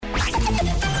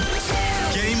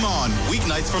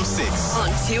weeknights from 6 on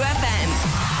 2FM.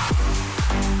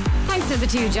 Thanks to the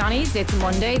two Johnnies. It's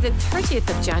Monday, the 30th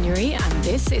of January, and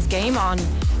this is Game On.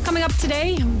 Coming up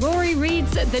today, Rory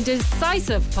reads the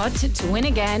decisive putt to win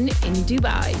again in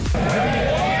Dubai.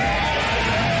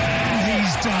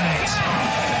 He's done it.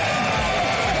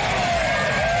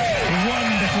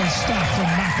 Wonderful stuff from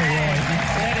McIlroy.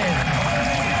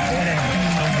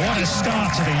 And what a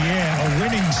start to the year, a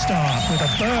winning start with a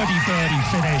birdie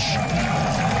finish.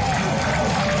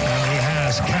 And he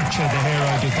has captured the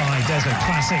Hero Dubai Desert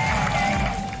Classic.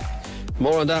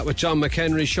 More on that with John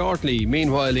McHenry shortly.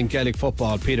 Meanwhile, in Gaelic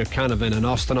football, Peter Canavan and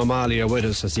Austin O'Malley are with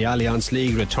us as the Allianz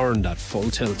League returned at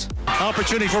full tilt.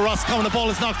 Opportunity for Roscommon. The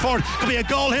ball is knocked forward. Could be a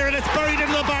goal here, and it's buried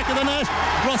into the back of the net.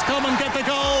 Roscommon get the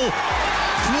goal.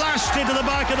 Flashed into the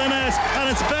back of the net, and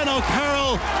it's Ben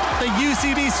O'Carroll, the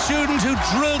UCD student who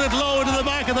drilled it low into the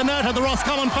back of the net. And the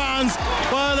Roscommon fans,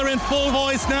 well, they're in full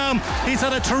voice now. He's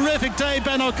had a terrific day,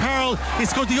 Ben O'Carroll. He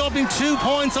scored the opening 2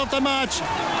 points of the match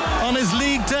on his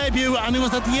league debut, and it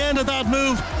was at the end of that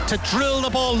move to drill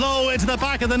the ball low into the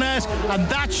back of the net, and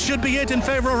that should be it in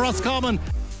favour of Roscommon.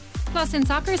 Plus in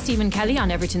soccer, Stephen Kelly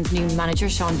on Everton's new manager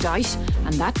Sean Dyche,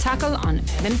 and that tackle on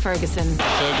Evan Ferguson.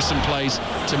 Ferguson plays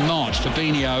to March.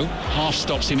 Fabinho half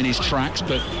stops him in his tracks,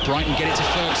 but Brighton get it to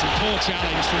Ferguson. Poor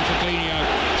challenge from Fabinho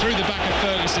through the back of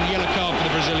Ferguson. Yellow card for the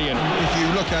Brazilian. If you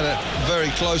look at it very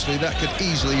closely, that could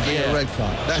easily be a red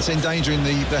card. That's endangering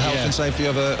the health and safety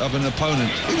of an opponent.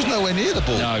 He was nowhere near the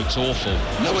ball. No, it's awful.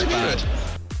 Nowhere near it.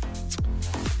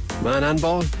 Man and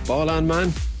ball and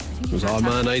man. It was all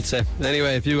man, I'd say.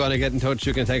 Anyway, if you want to get in touch,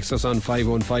 you can text us on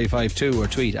 51552 or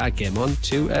tweet at Game On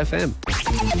 2FM.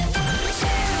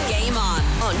 Game On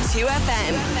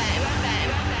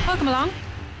 2FM. Welcome along.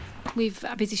 We've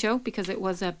a busy show because it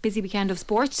was a busy weekend of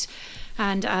sport,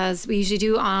 and as we usually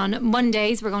do on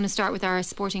Mondays, we're going to start with our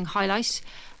sporting highlight.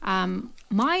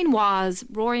 Mine was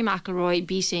Rory McIlroy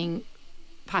beating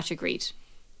Patrick Reed,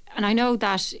 and I know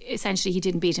that essentially he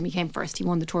didn't beat him, he came first, he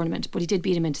won the tournament, but he did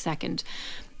beat him into second.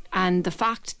 And the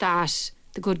fact that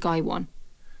the good guy won,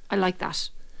 I like that.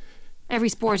 Every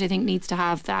sport, I think, needs to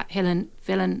have that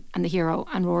villain and the hero,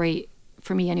 and Rory,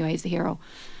 for me anyway, is the hero.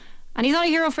 And he's not a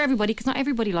hero for everybody, because not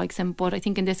everybody likes him, but I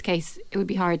think in this case it would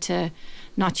be hard to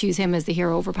not choose him as the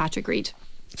hero over Patrick Reed.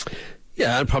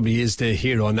 Yeah, it probably is the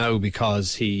hero now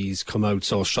because he's come out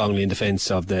so strongly in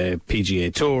defence of the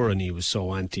PGA Tour, and he was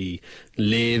so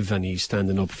anti-live, and he's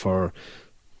standing up for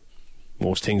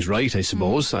most things right, I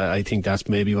suppose. I think that's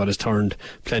maybe what has turned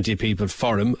plenty of people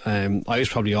for him. I was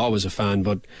probably always a fan,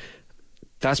 but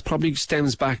that's probably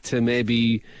stems back to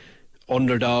maybe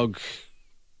underdog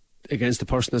against the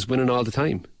person that's winning all the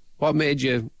time. Why would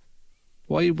you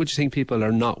think people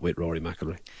are not with Rory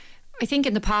McIlroy? I think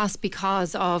in the past,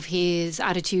 because of his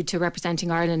attitude to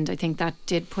representing Ireland, I think that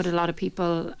did put a lot of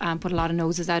people, put a lot of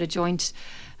noses out of joint.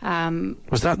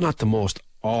 Was that not the most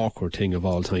awkward thing of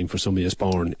all time for somebody that's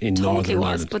born in Northern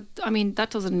Ireland? But I mean,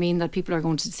 that doesn't mean that people are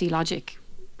going to see logic,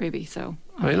 Ruby. So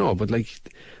I know, but like,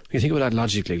 when you think about that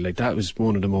logically, like that was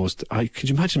one of the most. Could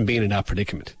you imagine being in that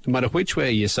predicament? No matter which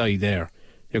way you side there,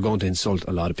 you're going to insult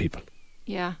a lot of people.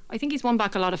 Yeah, I think he's won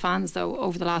back a lot of fans though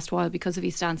over the last while because of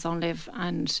his stance on live,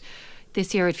 and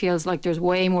this year it feels like there's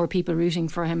way more people rooting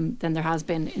for him than there has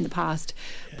been in the past.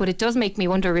 Yeah. But it does make me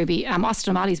wonder, Ruby. Austin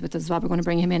O'Malley's with us as well. We're going to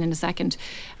bring him in a second.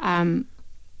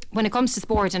 When it comes to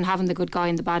sport and having the good guy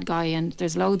and the bad guy, and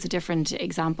there's loads of different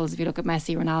examples. If you look at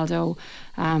Messi, Ronaldo,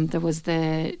 there was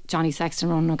the Johnny Sexton,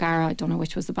 Ronan O'Gara. I don't know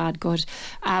which was the bad good.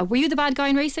 Were you the bad guy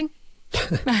in racing?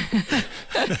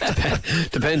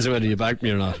 Depends on whether you backed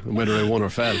me or not, and whether I won or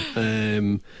fell.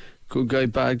 Good guy,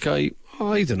 bad guy.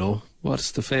 Oh, I don't know.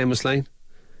 What's the famous line?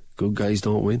 Good guys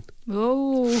don't win.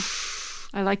 Oh,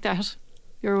 I like that.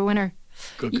 You're a winner.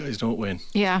 Good guys don't win.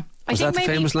 Yeah. Was that the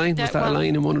famous line? Was that a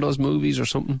line in one of those movies or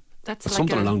something? That's like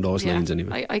something along those lines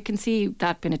anyway. I can see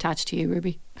that being attached to you,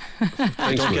 Ruby.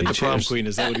 Don't get the prom queen,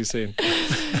 is that what he's saying?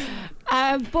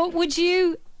 But would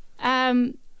you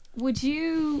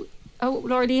oh,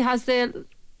 Lordy, has the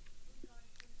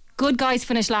good guys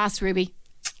finished last, Ruby?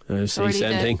 Same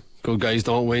thing. Good guys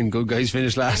don't win, good guys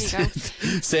finish last.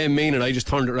 Same meaning, I just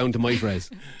turned it around to my phrase.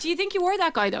 Do you think you were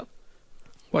that guy though?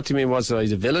 What do you mean, was I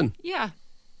the villain? Yeah.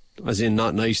 As in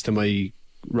not nice to my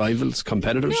rivals,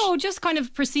 competitors? No, just kind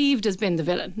of perceived as being the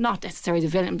villain. Not necessarily the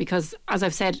villain, because as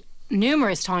I've said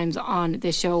numerous times on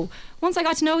this show, once I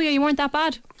got to know you, you weren't that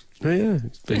bad. Oh yeah,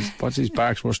 what's his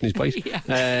barks worse than his bite? Yeah.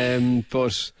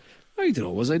 But I don't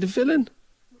know, was I the villain?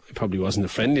 I probably wasn't the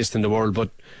friendliest in the world, but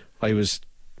I was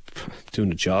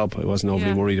doing a job. I wasn't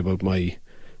overly worried about my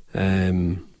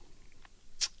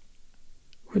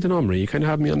I don't know, Marie, you kind of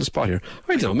have me on the spot here.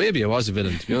 I don't know, maybe I was a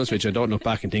villain, to be honest with you. I don't look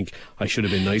back and think I should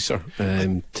have been nicer.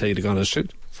 Tell you the honest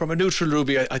truth. From a neutral,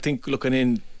 Ruby, I think looking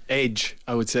in edge,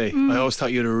 I would say. I always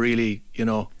thought you had a really,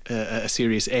 a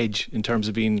serious edge in terms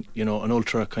of being, an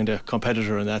ultra kind of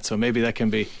competitor and that. So maybe that can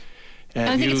be. And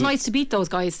I think it's nice to beat those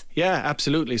guys. Yeah,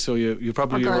 absolutely. So you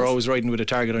probably were always riding with a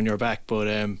target on your back, but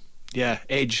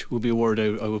edge would be a word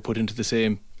I would put into the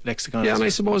same lexicon. Yeah, and I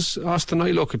suppose, Austin,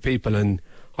 I look at people and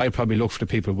I probably look for the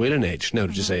people with an edge, now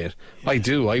that you say it. Yeah. I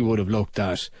do. I would have looked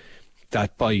at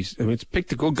that bite. I mean, pick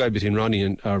the good guy between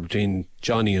between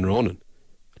Johnny and Ronan.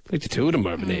 Like the two of them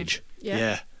are of an age.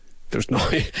 Yeah. There's no,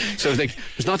 so like,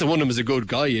 there's not that one of them is a good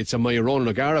guy. It's a Ronan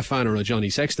O'Gara fan or a Johnny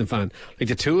Sexton fan. Like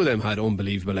the two of them had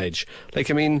unbelievable edge. Like,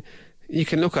 I mean, you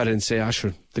can look at it and say,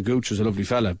 Asher, the Gooch was a lovely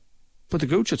fella, but the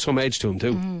Gooch had some edge to him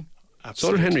too.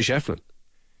 So did Henry Shefflin.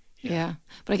 Yeah,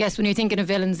 but I guess when you're thinking of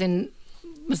villains in,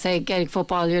 say, Gaelic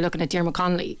football, you're looking at Diarmuid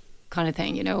Connolly kind of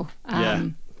thing,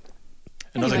 Another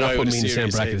You're not putting me in the same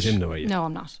bracket as him, though, are you? No,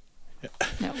 I'm not.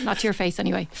 No, not to your face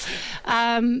anyway.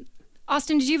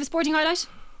 Austin, did you have a sporting highlight?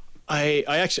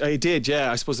 I did,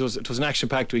 yeah. I suppose it was an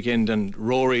action-packed weekend, and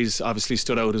Rory's obviously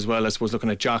stood out as well. I suppose looking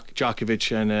at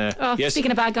Djokovic and yes,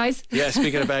 speaking of bad guys. Yeah,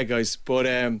 speaking of bad guys. But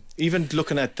even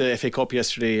looking at the FA Cup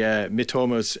yesterday,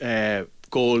 Mitoma's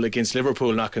goal against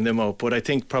Liverpool knocking them out. But I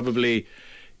think probably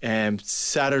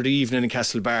Saturday evening in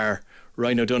Castlebar,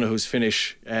 Ryan O'Donoghue's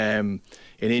finish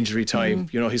in injury time,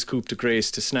 his coup de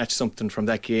grace to snatch something from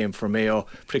that game for Mayo,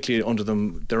 particularly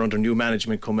they're under new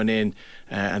management coming in,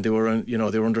 and they were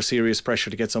under serious pressure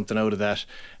to get something out of that.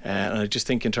 And I just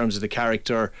think in terms of the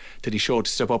character that he showed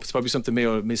to step up, it's probably something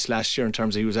Mayo missed last year in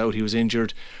terms of he was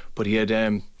injured, but he had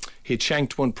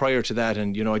shanked one prior to that,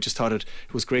 and I just thought it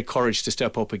was great courage to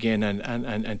step up again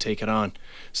and take it on.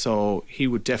 So he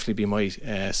would definitely be my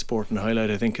sporting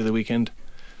highlight, I think, of the weekend.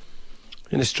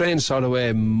 In a strange sort of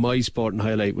way, my sporting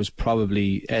highlight was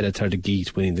probably Editor de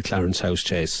Geet winning the Clarence House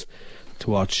Chase. To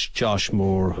watch Josh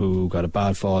Moore, who got a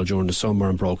bad fall during the summer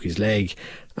and broke his leg,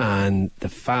 and the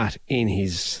fat in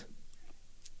his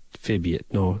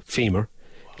femur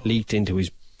leaked into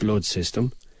his blood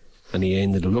system, and he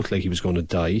looked like he was going to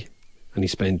die, and he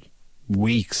spent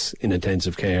weeks in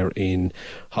intensive care in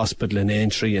hospital in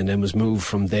Aintree, and then was moved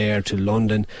from there to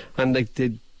London. And like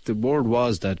the word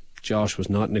was that Josh was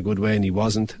not in a good way, and he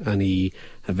wasn't, and he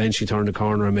eventually turned the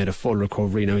corner and made a full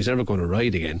recovery. Now he's never going to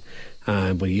ride again,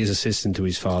 but he is assistant to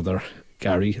his father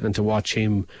Gary, and to watch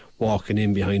him walking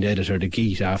in behind Editor de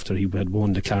Geet after he had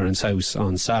won the Clarence House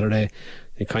on Saturday,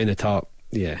 you kind of thought,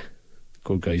 yeah,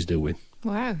 good guys do win.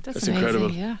 Wow, that's amazing.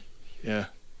 Incredible. Yeah,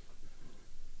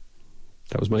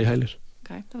 that was my highlight.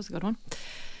 Okay, that was a good one.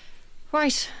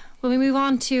 Right, will we move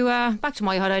on to back to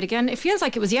my highlight again? It feels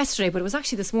like it was yesterday, but it was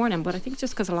actually this morning. But I think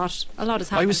just because a lot has happened.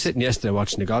 I was sitting yesterday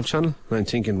watching the Golf Channel, and I'm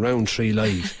thinking Round 3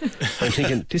 live. I'm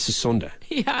thinking this is Sunday.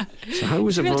 Yeah. So how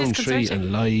is it Round 3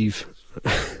 and live?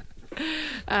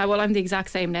 Well, I'm the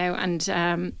exact same now,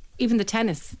 and even the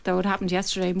tennis, though it happened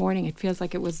yesterday morning, it feels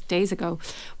like it was days ago.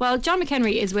 Well, John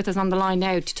McHenry is with us on the line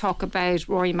now to talk about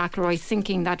Rory McIlroy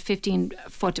sinking that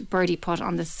 15-foot birdie putt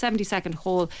on the 72nd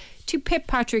hole to pip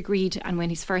Patrick Reed and win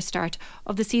his first start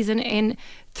of the season in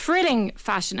thrilling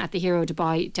fashion at the Hero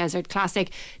Dubai Desert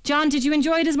Classic. John, did you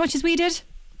enjoy it as much as we did?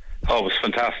 Oh, it was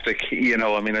fantastic.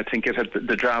 I think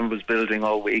the drama was building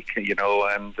all week,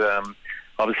 and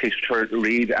obviously for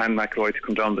Reed and McIlroy to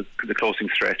come down the closing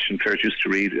stretch, and fair dues to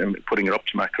Reed and putting it up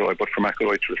to McIlroy, but for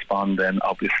McIlroy to respond then,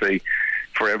 obviously,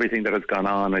 for everything that has gone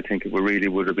on, I think it really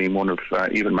would have been one of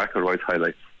even McIlroy's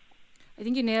highlights. I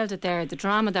think you nailed it there, the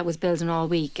drama that was building all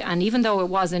week. And even though it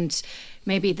wasn't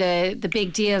maybe the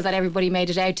big deal that everybody made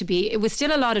it out to be, it was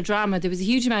still a lot of drama. There was a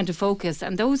huge amount of focus,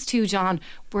 and those two, John,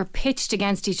 were pitched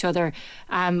against each other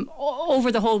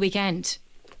over the whole weekend.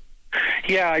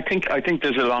 Yeah, I think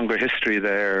there's a longer history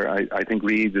there. I think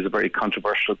Reed is a very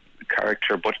controversial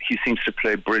character, but he seems to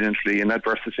play brilliantly in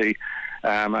adversity.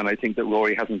 And I think that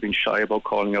Rory hasn't been shy about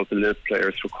calling out the LIV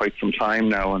players for quite some time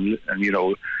now, and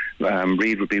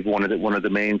Reed would be one of the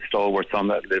main stalwarts on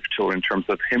that LIV tour in terms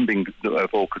of him being a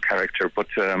vocal character. But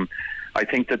I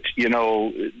think that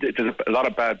there's a lot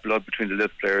of bad blood between the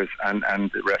LIV players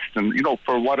and the rest. And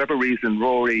for whatever reason,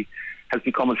 Rory has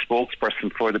become a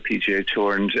spokesperson for the PGA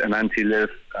Tour and an anti-LIV.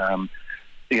 I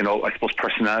suppose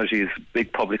personalities,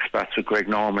 big public spats with Greg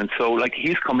Norman. So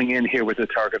he's coming in here with a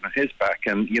target on his back,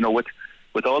 and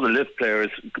with all the LIV players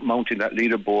mounting that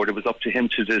leaderboard, it was up to him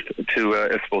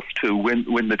to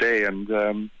win the day, and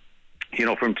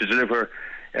for him to deliver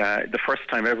the first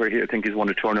time ever, I think he's won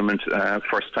a tournament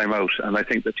first time out, and I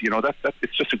think that that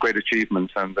it's just a great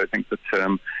achievement, and I think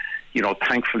that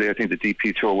thankfully, I think the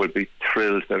DP Tour will be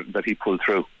thrilled that he pulled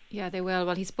through. Yeah, they will.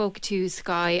 Well, he spoke to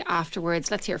Sky afterwards.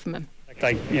 Let's hear from him.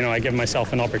 I give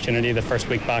myself an opportunity the first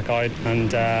week back out,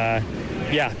 and I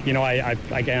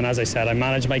again, as I said, I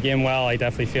manage my game well. I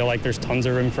definitely feel like there's tons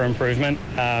of room for improvement,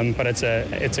 but it's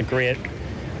a great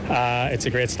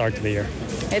start to the year.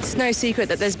 It's no secret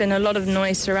that there's been a lot of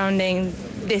noise surrounding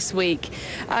this week.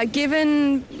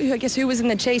 Given, I guess, who was in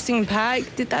the chasing pack,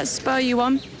 did that spur you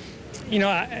on?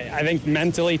 I think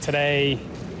mentally today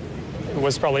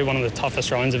was probably one of the toughest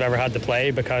rounds I've ever had to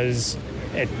play, because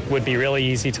it would be really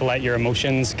easy to let your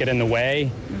emotions get in the way,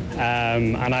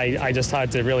 and I just had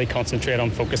to really concentrate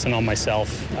on focusing on myself,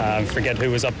 forget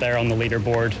who was up there on the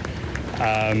leaderboard,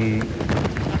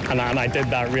 and I did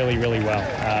that really, really well.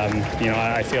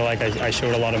 I feel like I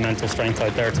showed a lot of mental strength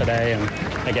out there today, and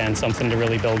again, something to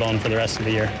really build on for the rest of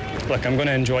the year. Look, I'm going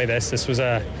to enjoy this. This was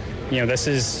this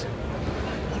is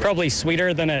probably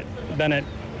sweeter than it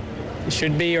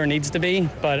should be or needs to be,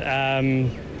 but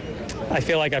I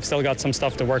feel like I've still got some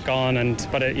stuff to work on,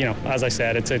 but as I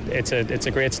said, it's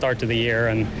a great start to the year,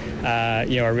 and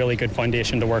a really good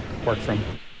foundation to work from.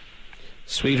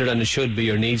 Sweeter than it should be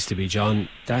or needs to be, John.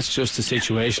 That's just the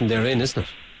situation they're in, isn't it?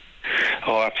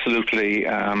 Oh, absolutely.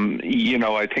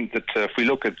 I think that if we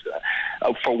look at,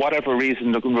 for whatever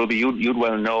reason, look, Ruby, you'd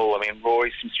well know. I mean,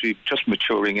 Rory seems to be just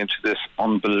maturing into this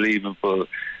unbelievable,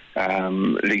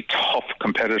 tough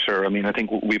competitor. I mean, I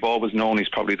think we've always known he's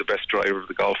probably the best driver of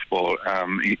the golf ball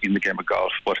in the game of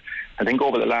golf. But I think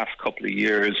over the last couple of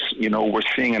years, we're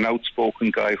seeing an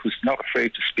outspoken guy who's not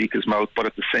afraid to speak his mouth, but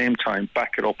at the same time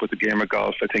back it up with the game of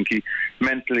golf. I think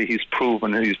mentally he's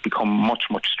proven he's become much,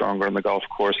 much stronger on the golf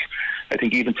course. I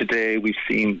think even today we've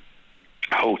seen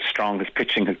how strong his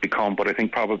pitching has become, but I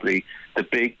think probably the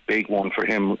big one for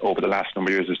him over the last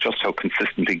number of years is just how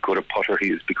consistently good a putter he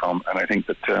has become. And I think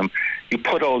that you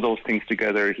put all those things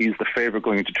together, he's the favourite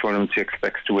going into tournaments he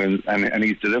expects to win, and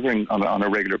he's delivering on a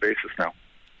regular basis now.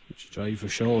 You drive for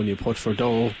show and you put for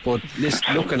dough, but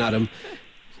looking at him,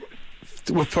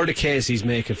 for the case he's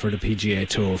making for the PGA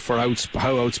Tour, for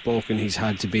how outspoken he's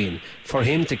had to be, for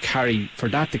that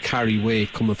to carry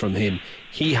weight coming from him,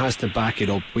 he has to back it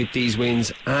up with these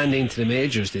wins and into the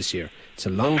majors this year. It's a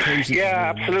long time since.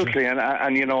 Yeah, absolutely, and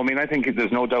I think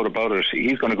there's no doubt about it.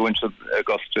 He's going to go into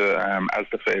Augusta as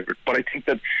the favourite. But I think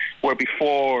that where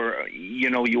before,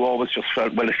 you always just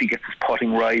felt, well, if he gets his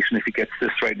putting right and if he gets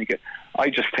this right, I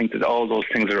just think that all those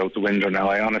things are out the window now.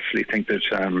 I honestly think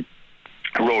that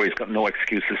Rory's got no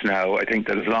excuses now. I think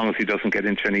that as long as he doesn't get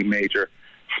into any major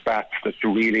spats that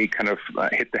really kind of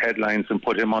hit the headlines and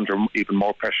put him under even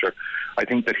more pressure, I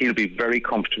think that he'll be very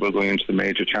comfortable going into the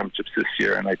major championships this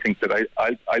year. And I think that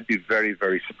I'd be very,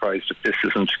 very surprised if this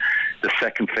isn't the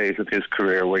second phase of his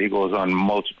career where he goes on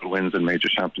multiple wins in major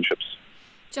championships.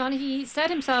 John, he said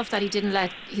himself that he didn't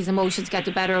let his emotions get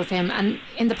the better of him, and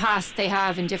in the past they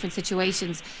have in different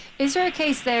situations. Is there a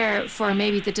case there for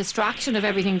maybe the distraction of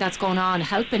everything that's going on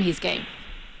helping his game?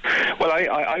 Well,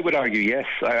 I would argue yes.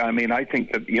 I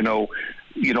think that,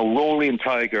 Rory and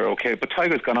Tiger, okay, but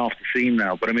Tiger's gone off the scene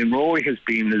now. But Rory has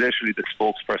been literally the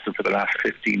spokesperson for the last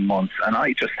 15 months, and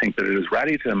I just think that it has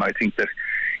rallied him. I think that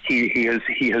he has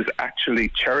actually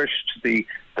cherished the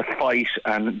fight,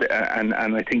 and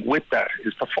I think with that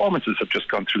his performances have just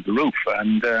gone through the roof.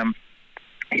 And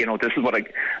this is what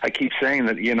I keep saying,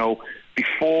 that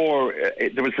before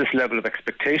there was this level of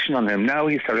expectation on him. Now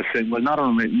he's started saying, well, not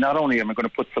only am I going to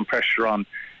put some pressure on,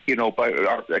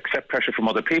 or accept pressure from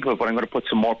other people, but I'm going to put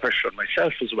some more pressure on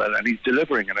myself as well. And he's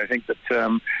delivering. And I think that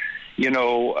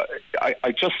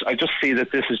I just see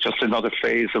that this is just another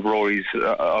phase of Rory's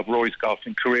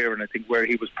golfing career, and I think where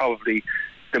he was probably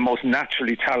the most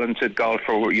naturally talented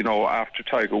golfer, after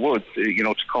Tiger Woods,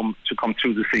 to come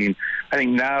through the scene. I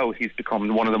think now he's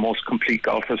become one of the most complete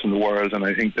golfers in the world, and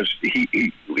I think that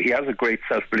he has a great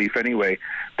self-belief anyway.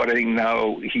 But I think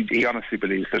now he honestly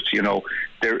believes that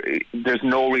there's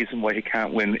no reason why he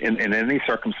can't win in any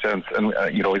circumstance, and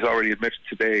he's already admitted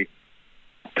today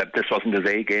that this wasn't his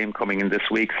A game coming in this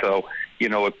week, so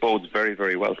it bodes very,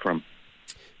 very well for him.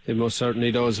 It most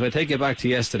certainly does. If I take it back to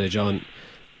yesterday, John,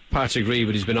 Patrick Reed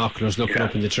with his binoculars looking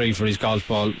up in the tree for his golf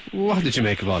ball. What did you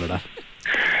make of all of that?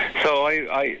 So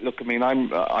I look.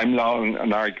 I'm long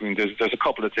and arguing. There's a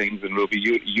couple of things, and Ruby,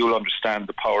 you'll understand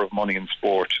the power of money in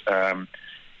sport.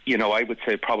 I would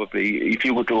say probably if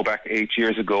you would go back 8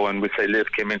 years ago and would say Liv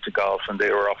came into golf and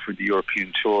they were offering the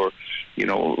European Tour,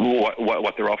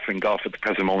 what they're offering golf at the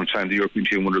present moment in time, the European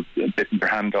Tour would have bitten their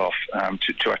hand off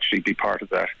to actually be part of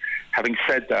that. Having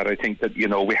said that, I think that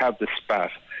we have this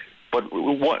spat But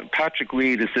Patrick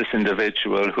Reed is this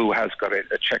individual who has got a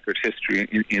checkered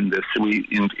history in this.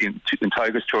 In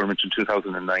Tigers tournament in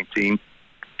 2019,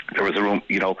 there was a room,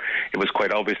 it was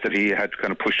quite obvious that he had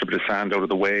kind of pushed a bit of sand out of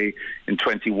the way. In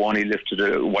 21, he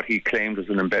lifted what he claimed was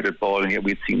an embedded ball, and yet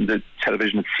we'd seen the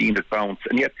television had seen it bounce.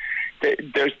 And yet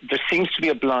there seems to be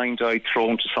a blind eye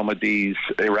thrown to some of these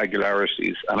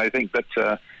irregularities. And I think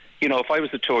that, if I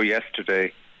was the tour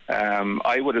yesterday,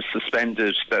 I would have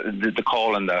suspended the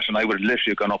call on that, and I would have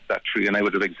literally gone up that tree and I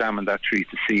would have examined that tree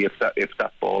to see if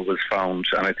that ball was found.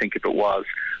 And I think if it was,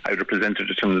 I would have presented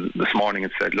it to him this morning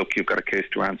and said, look, you've got a case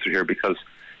to answer here, because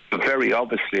very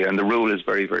obviously, and the rule is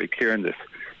very, very clear in this,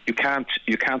 you can't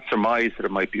surmise that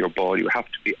it might be your ball. You have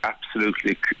to be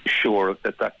absolutely sure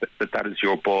that is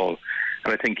your ball.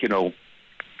 And I think,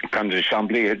 Candice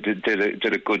Chambly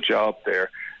did a good job there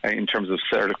in terms of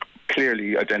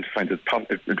clearly identifying that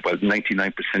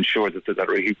 99% sure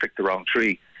that he picked the wrong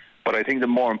tree. But I think that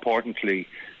more importantly,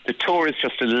 the tour is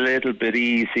just a little bit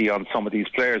easy on some of these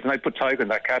players. And I put Tiger in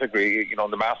that category. In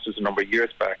the Masters a number of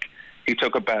years back, he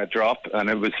took a bad drop, and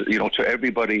it was, to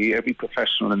everybody, every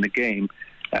professional in the game,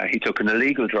 he took an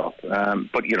illegal drop.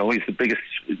 But, he's the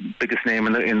biggest name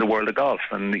in the world of golf.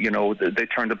 And, they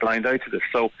turned a blind eye to this.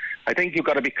 So I think you've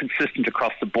got to be consistent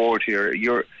across the board here.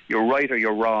 You're right or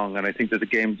you're wrong. And I think that the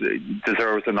game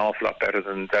deserves an awful lot better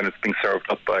than it's being served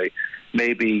up by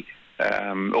maybe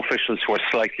officials who are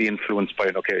slightly influenced by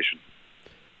an occasion.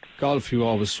 Golf, you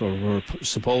always were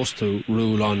supposed to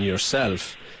rule on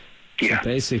yourself. Yeah. So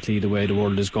basically, the way the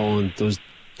world is going, does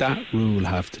that rule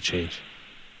have to change?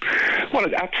 Well,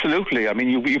 absolutely. I mean,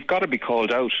 you've got to be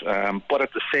called out, but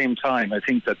at the same time, I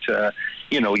think that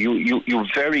you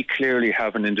very clearly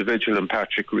have an individual in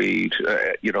Patrick Reed.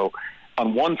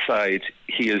 On one side,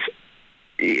 he's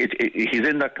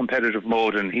in that competitive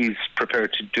mode, and he's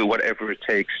prepared to do whatever it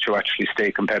takes to actually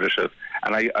stay competitive.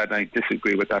 And I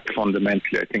disagree with that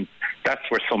fundamentally. I think that's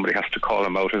where somebody has to call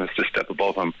him out and has to step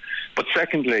above him. But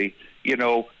secondly,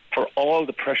 for all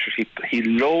the pressure he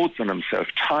loads on himself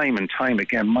time and time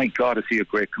again, my God, is he a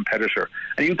great competitor.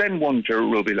 And you then wonder,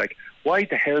 Ruby, why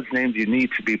the hell's name do you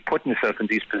need to be putting yourself in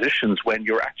these positions when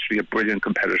you're actually a brilliant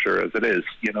competitor as it is?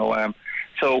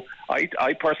 So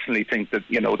I personally think that,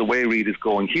 the way Reed is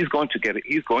going, he's going to get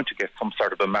some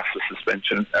sort of a massive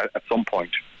suspension at some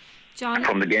point, John,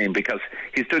 from the game, because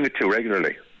he's doing it too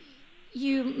regularly.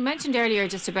 You mentioned earlier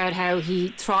just about how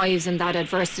he thrives in that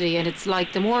adversity, and it's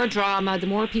like the more drama, the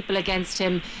more people against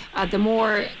him, the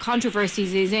more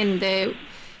controversies he's in, the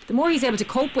more he's able to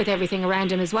cope with everything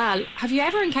around him as well. Have you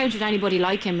ever encountered anybody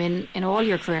like him in all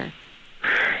your career?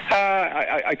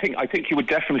 I think you would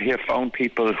definitely have found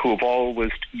people who have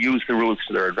always used the rules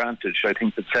to their advantage. I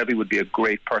think that Seve would be a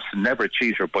great person, never a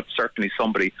cheater, but certainly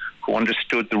somebody who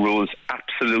understood the rules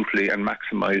absolutely and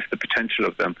maximised the potential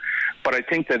of them. But I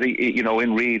think that,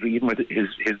 in Reed, even with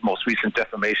his most recent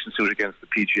defamation suit against the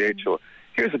PGA Tour,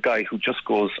 here's a guy who just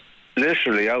goes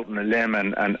literally out on a limb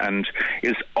and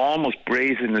is almost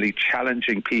brazenly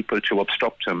challenging people to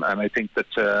obstruct him. And I think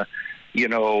that... I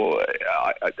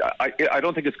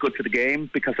don't think it's good for the game,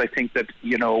 because I think that,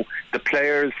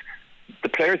 the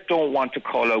players don't want to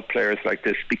call out players like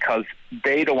this because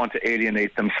they don't want to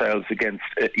alienate themselves against,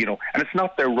 and it's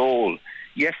not their role.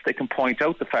 Yes, they can point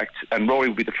out the fact, and Rory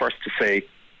would be the first to say,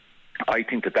 I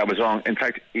think that was wrong. In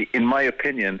fact, in my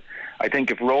opinion, I think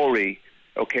if Rory,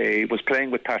 was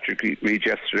playing with Patrick Reed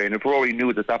yesterday, and if Rory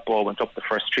knew that ball went up the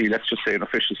first tree, let's just say an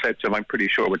official said to him, I'm pretty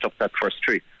sure it went up that first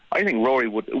tree, I think Rory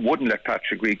wouldn't let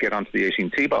Patrick Reed get onto the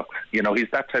 18 tee box. He's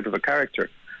that type of a character.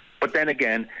 But then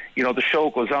again, the show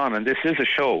goes on, and this is a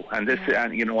show, and this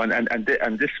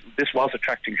this was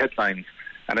attracting headlines,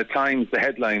 and at times the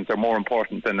headlines are more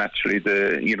important than actually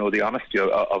the honesty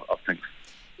of things.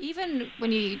 Even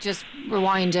when you just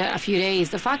rewind a few days,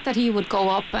 the fact that he would go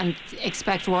up and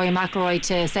expect Rory McIlroy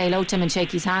to say hello to him and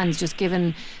shake his hands, just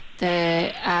given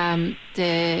that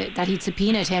he'd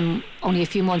subpoenaed him only a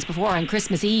few months before on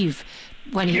Christmas Eve,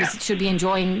 when he should be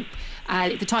enjoying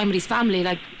the time with his family.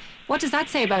 What does that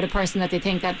say about a person that they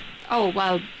think that,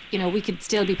 we could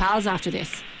still be pals after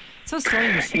this? It's so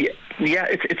strange. Yeah,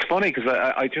 it's funny, because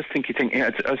I just think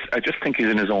I just think he's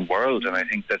in his own world, and I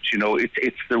think that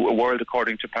it's the world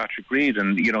according to Patrick Reed,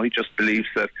 and he just believes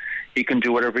that he can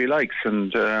do whatever he likes,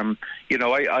 and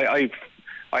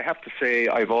I have to say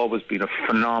I've always been a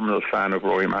phenomenal fan of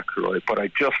Rory McIlroy, but I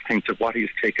just think that what he's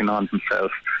taken on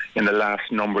himself in the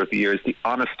last number of years, the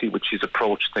honesty which he's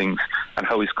approached things and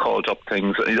how he's called up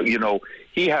things,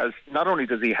 he has, not only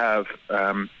does he have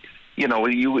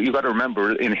you got to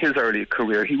remember, in his early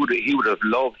career, he would have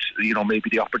loved, maybe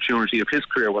the opportunity if his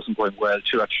career wasn't going well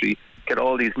to actually get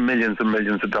all these millions and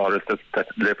millions of dollars that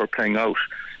Liv are playing out.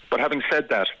 But having said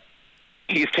that,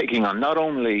 he's taking on not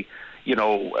only,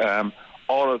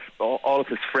 all of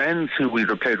his friends who we'd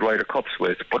have played Ryder Cups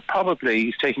with, but probably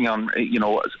he's taking on,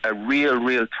 a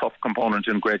real tough component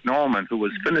in Greg Norman, who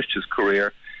has finished his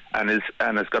career and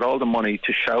has got all the money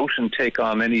to shout and take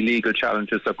on any legal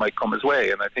challenges that might come his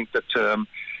way. And I think that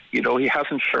he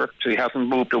hasn't shirked, he hasn't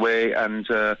moved away, and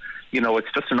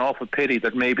it's just an awful pity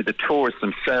that maybe the tours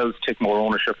themselves take more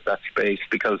ownership of that space,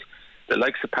 because the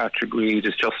likes of Patrick Reed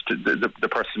is just the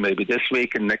person maybe this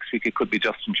week, and next week it could be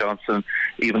Justin Johnson,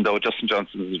 even though Justin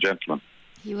Johnson is a gentleman.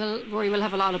 Rory will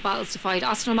have a lot of battles to fight.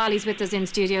 Austin O'Malley's with us in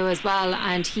studio as well,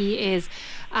 and he is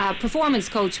a performance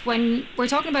coach. When we're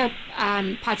talking about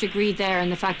Patrick Reed there and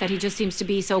the fact that he just seems to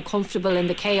be so comfortable in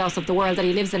the chaos of the world that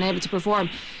he lives in, able to perform,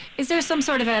 is there some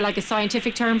sort of a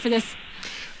scientific term for this?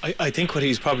 I think what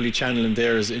he's probably channeling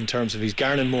there is in terms of he's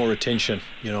garnering more attention,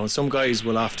 and some guys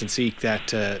will often seek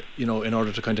that, in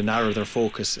order to kind of narrow their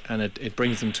focus, and it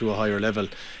brings them to a higher level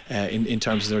in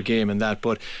terms of their game and that.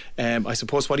 But I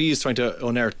suppose what he is trying to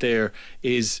unearth there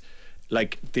is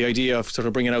like the idea of sort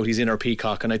of bringing out his inner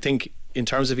peacock. And I think in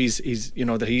terms of he's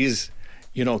that he is,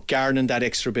 garnering that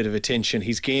extra bit of attention.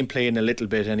 He's game playing a little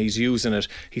bit and he's using it.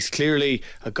 He's clearly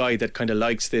a guy that kind of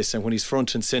likes this, and when he's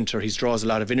front and centre, he draws a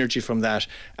lot of energy from that,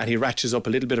 and he ratchets up a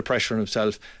little bit of pressure on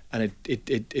himself, and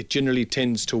it generally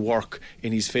tends to work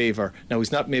in his favour. Now,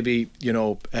 he's not maybe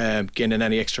gaining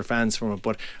any extra fans from it,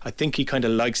 but I think he kind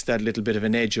of likes that little bit of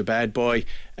an edge, a bad boy,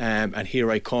 and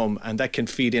here I come, and that can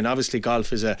feed in. Obviously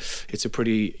golf is a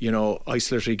pretty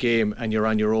isolatory game, and you're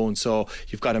on your own, so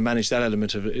you've got to manage that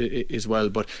element of it as well.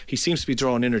 But he seems to be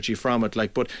drawing energy from it.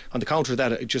 But on the counter of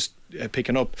that, just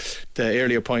picking up the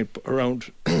earlier point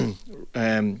around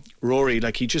Rory,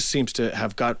 he just seems to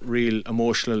have got real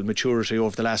emotional maturity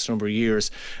over the last number of years,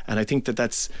 and I think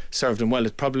that's served him well.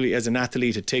 It probably, as an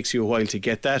athlete, it takes you a while to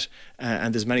get that,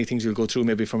 and there's many things you'll go through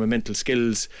maybe from a mental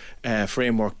skills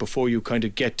framework before you kind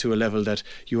of get to a level that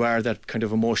you are that kind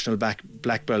of emotional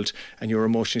black belt and you're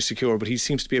emotionally secure. But he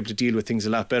seems to be able to deal with things a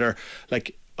lot better.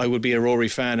 I would be a Rory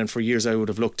fan, and for years I would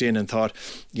have looked in and thought,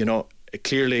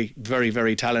 clearly very,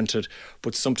 very talented,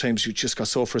 but sometimes you just got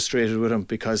so frustrated with him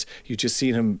because you just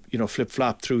seen him,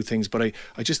 flip-flop through things. But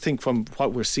I just think from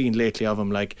what we're seeing lately of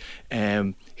him,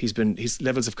 his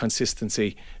levels of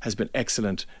consistency has been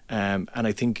excellent, and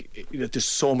I think there's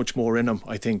so much more in him,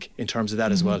 I think, in terms of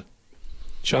that as well.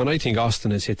 Sean, I think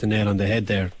Austin has hit the nail on the head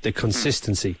there, the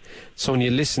consistency. So when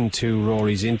you listen to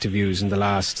Rory's interviews in the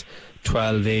last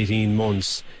 12, 18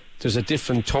 months, there's a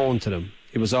different tone to them.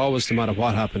 It was always, no matter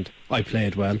what happened, I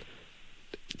played well.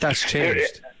 That's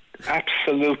changed.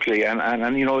 Absolutely, and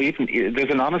even there's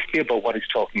an honesty about what he's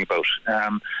talking about.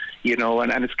 And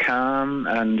it's calm,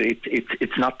 and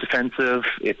it's not defensive.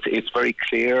 It's very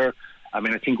clear. I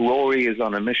mean, I think Rory is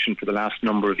on a mission for the last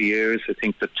number of years. I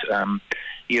think that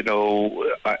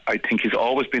I think he's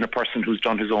always been a person who's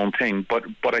done his own thing,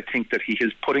 but I think that he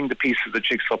is putting the pieces of the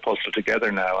jigsaw puzzle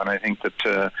together now, and I think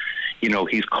that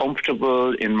he's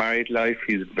comfortable in married life.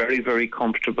 He's very, very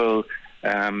comfortable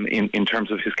in terms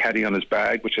of his caddy on his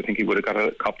bag, which I think he would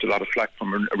have copped a lot of flack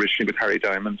from originally with Harry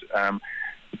Diamond.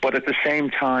 But at the same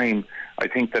time, I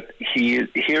think that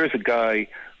here's a guy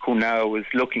who now is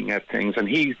looking at things, and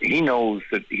he knows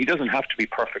that he doesn't have to be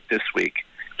perfect this week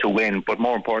to win, but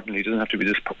more importantly, he doesn't have to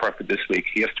be perfect this week.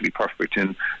 He has to be perfect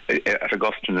at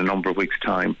Augusta in a number of weeks'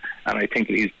 time, and I think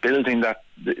that he's building that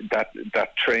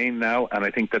train now. And I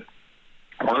think that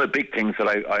one of the big things that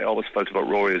I always felt about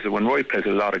Rory is that when Rory plays a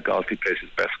lot of golf, he plays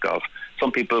his best golf.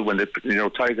 Some people, when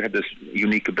Tiger had this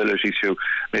unique ability to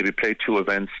maybe play 2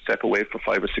 events, step away for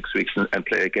 5 or 6 weeks and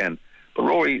play again. But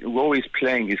Rory's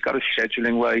playing. He's got his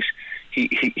scheduling right.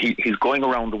 He's going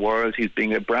around the world. He's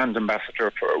being a brand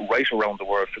ambassador for right around the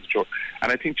world for the tour.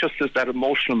 And I think just as that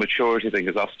emotional maturity thing,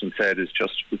 as Austin said, is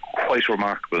just quite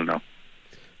remarkable now.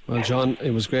 Well, John,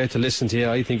 it was great to listen to you.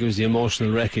 I think it was the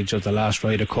emotional wreckage of the last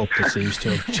Ryder Cup that seems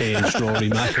to have changed Rory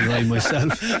McIlroy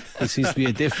myself. He seems to be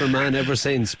a different man ever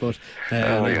since, but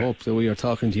I hope that we are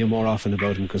talking to you more often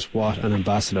about him, because what an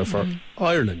ambassador for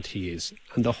Ireland he is,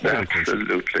 and the whole country,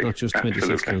 not just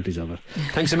 26 counties of it.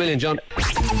 Thanks a million, John.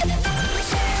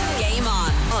 Game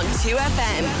on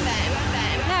 2FM.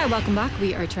 Now, welcome back.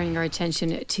 We are turning our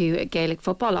attention to Gaelic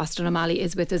football. Austin O'Malley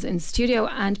is with us in studio,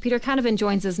 and Peter Canavan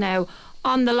joins us now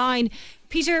on the line.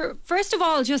 Peter, first of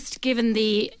all, just given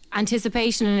the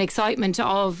anticipation and excitement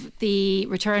of the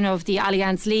return of the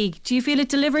Allianz League, do you feel it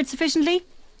delivered sufficiently?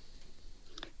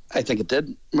 I think it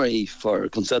did, Marie, for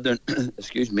considering,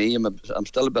 excuse me, I'm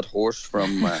still a bit hoarse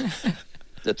from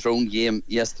the Tyrone game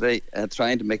yesterday,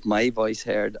 trying to make my voice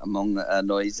heard among a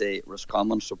noisy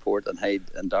Roscommon support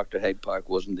and Dr. Hyde Park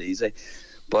wasn't easy.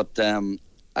 But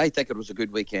I think it was a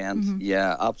good weekend. Mm-hmm.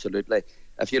 Yeah, absolutely.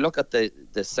 If you look at the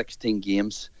 16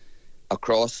 games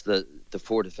across the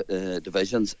four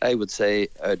divisions, I would say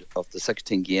out of the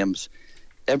 16 games,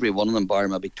 every one of them, bar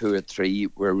maybe 2 or 3,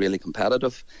 were really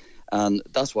competitive. And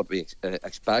that's what we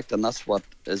expect, and that's what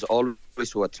is always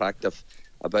so attractive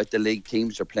about the league.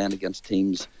 Teams are playing against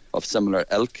teams of similar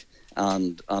ilk,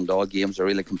 and all games are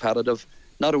really competitive.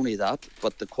 Not only that,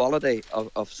 but the quality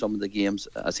of some of the games.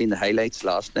 I seen the highlights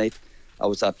last night. I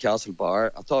was at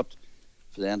Castlebar. I thought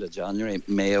for the end of January,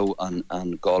 Mayo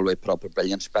and Galway put up a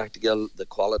brilliant spectacle. The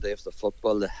quality of the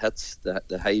football, the hits,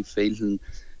 the high fielding.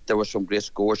 There were some great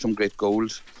scores, some great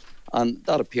goals. And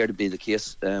that appeared to be the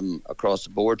case across the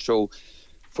board. So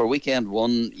for weekend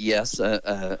one, yes,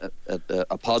 a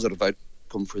positive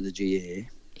outcome for the GAA.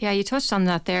 Yeah, you touched on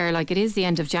that there. Like, it is the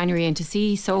end of January, and to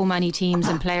see so many teams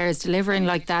and players delivering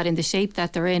like that in the shape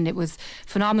that they're in, it was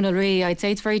phenomenal, really. I'd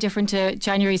say it's very different to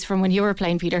January's from when you were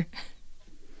playing, Peter.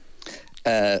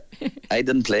 I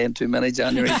didn't play in too many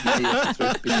Januaries.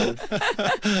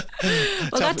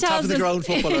 Well, that tells us, ground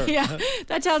footballer. Yeah,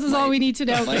 that tells us all we need to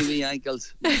know. My wee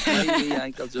ankles just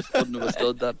couldn't have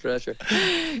withstood that pressure.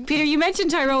 Peter, you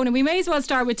mentioned Tyrone, and we may as well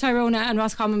start with Tyrone and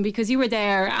Roscommon because you were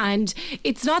there, and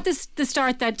it's not the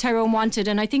start that Tyrone wanted,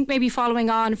 and I think maybe following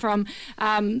on from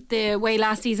the way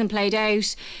last season played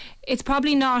out, it's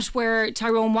probably not where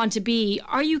Tyrone want to be.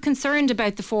 Are you concerned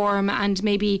about the form and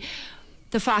maybe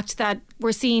the fact that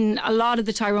we're seeing a lot of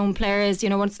the Tyrone players,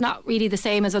 when it's not really the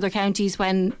same as other counties,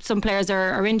 when some players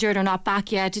are injured or not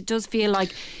back yet, it does feel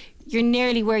like you're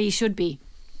nearly where you should be?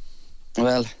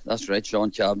 Well, that's right.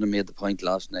 Sean Kavanagh made the point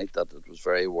last night that it was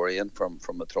very worrying from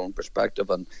a Tyrone perspective,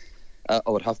 and I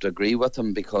would have to agree with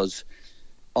him, because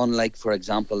unlike, for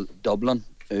example, Dublin,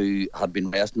 who had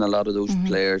been resting a lot of those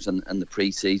players in the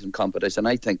pre-season competition,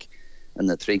 I think in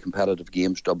the 3 competitive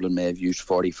games Dublin may have used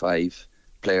 45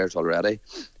 players already.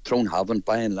 Tyrone haven't.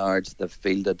 By and large, they've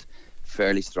fielded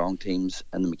fairly strong teams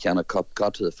in the McKenna Cup,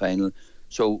 got to the final.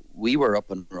 So we were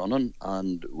up and running,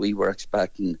 and we were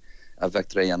expecting a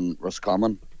victory in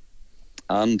Roscommon.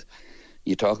 And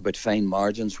you talk about fine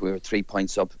margins. We were 3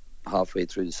 points up halfway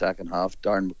through the second half.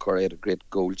 Darren McCurry had a great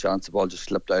goal chance. The ball just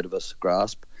slipped out of his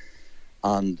grasp,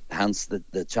 and hence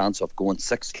the chance of going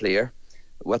 6 clear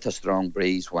with a strong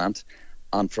breeze went.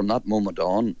 And from that moment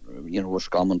on,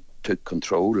 Roscommon took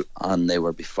control, and they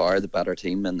were by far the better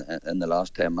team in the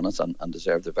last 10 minutes and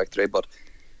deserved the victory. But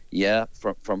yeah,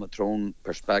 from a Tyrone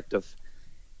perspective,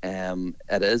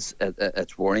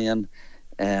 it's worrying.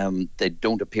 They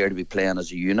don't appear to be playing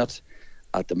as a unit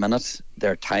at the minute.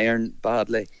 They're tiring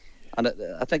badly, and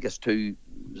I think it's too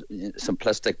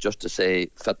simplistic just to say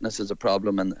fitness is a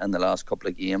problem in the last couple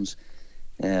of games.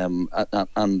 And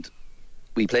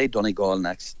we play Donegal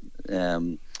next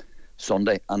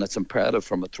Sunday, and it's imperative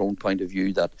from a Tyrone point of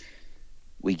view that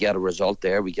we get a result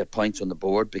there, we get points on the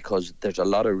board, because there's a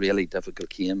lot of really difficult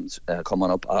games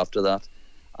coming up after that,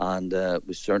 and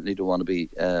we certainly don't want to be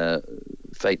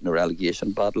fighting a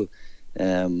relegation battle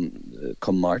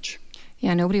come March.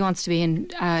 Yeah, nobody wants to be in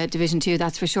Division 2,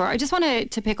 that's for sure. I just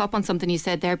wanted to pick up on something you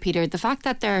said there, Peter. The fact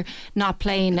that they're not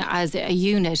playing as a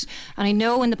unit. And I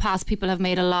know in the past people have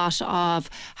made a lot of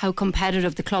how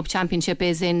competitive the club championship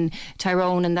is in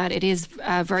Tyrone, and that it is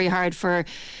very hard for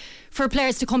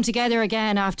players to come together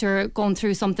again after going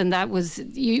through something that is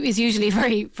usually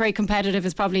very, very competitive,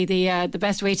 is probably the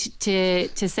best way to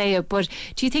say it. But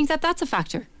do you think that that's a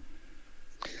factor?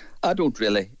 I don't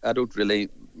really,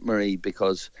 Marie,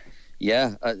 because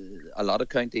yeah, a lot of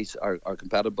counties are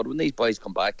competitive, but when these boys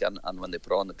come back and when they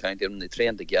put on the county and they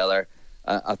train together,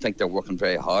 I think they're working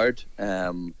very hard.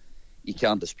 You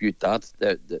can't dispute that.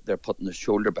 They're putting the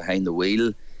shoulder behind the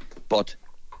wheel, but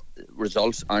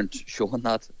results aren't showing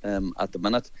that at the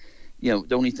minute.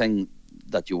 The only thing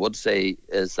that you would say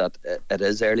is that it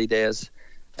is early days.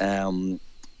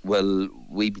 Will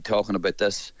we be talking about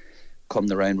this come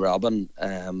the round robin,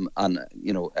 and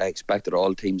I expect that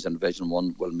all teams in Division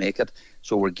 1 will make it.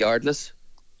 So regardless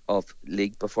of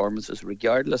league performances,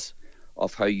 regardless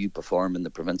of how you perform in the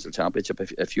provincial championship,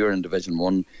 if you're in Division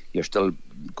 1, you're still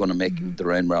going to make the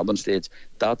round robin stage.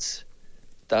 That's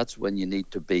when you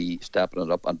need to be stepping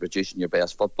it up and producing your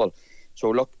best football. So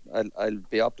look, I'll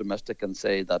be optimistic and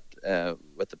say that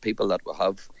with the people that we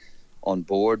have on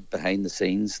board behind the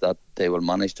scenes, that they will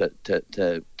manage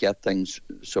to get things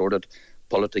sorted,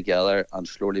 pull it together, and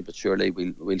slowly but surely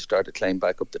we'll start to climb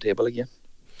back up the table again.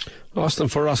 Austin,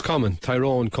 for Roscommon,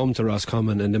 Tyrone come to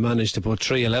Roscommon and they managed to put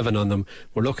 3-11 on them.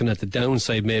 We're looking at the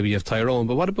downside maybe of Tyrone,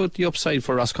 but what about the upside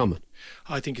for Roscommon?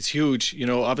 I think it's huge. You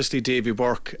know, obviously Davy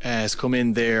Burke has come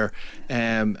in there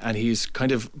and he's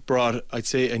kind of brought, I'd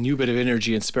say, a new bit of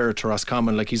energy and spirit to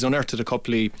Roscommon. Like, he's unearthed a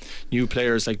couple of new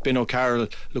players. Like Ben O'Carroll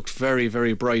looked very,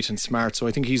 very bright and smart, so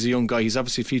I think he's a young guy. He's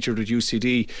obviously featured with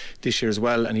UCD this year as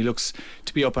well, and he looks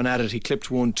to be up and at it. He clipped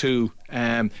 1-2.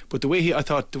 But I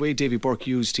thought the way Davy Burke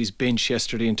used his bench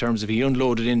yesterday, in terms of he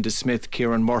unloaded into Smith,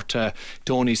 Kieran Murtagh,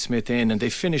 Tony Smith in, and they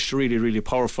finished really, really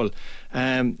powerful.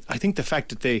 I think the fact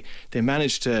that they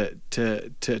managed to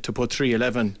put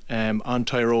 3-11 on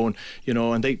Tyrone, you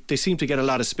know, and they seem to get a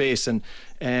lot of space,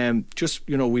 and just,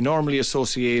 you know, we normally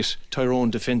associate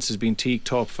Tyrone defence as being teak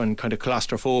tough and kind of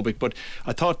claustrophobic, but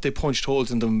I thought they punched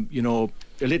holes in them, you know,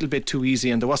 a little bit too easy,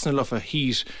 and there wasn't enough of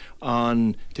heat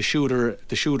on the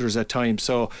shooters at times.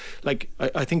 So, like,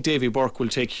 I think Davy Burke will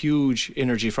take huge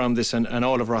energy from this, and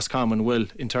all of Roscommon will,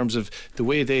 in terms of the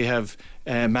way they have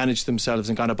managed themselves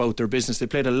and gone about their business. They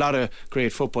played a lot of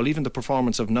great football. Even the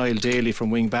performance of Niall Daly from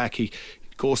wing back, he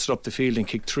ghosted up the field and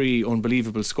kicked 3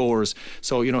 unbelievable scores.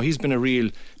 So, you know, he's been a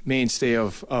real mainstay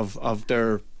of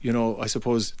their, you know, I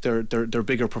suppose their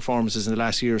bigger performances in the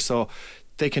last year. So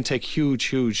they can take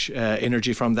huge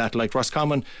energy from that. Like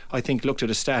Roscommon, I think, looked at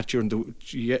a stat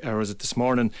this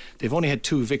morning. They've only had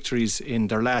 2 victories in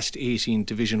their last 18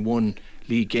 Division 1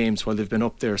 league games while they've been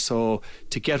up there. So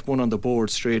to get one on the board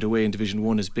straight away in Division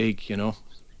 1 is big, you know.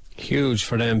 Huge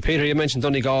for them. Peter, you mentioned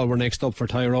Donegal were next up for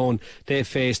Tyrone. They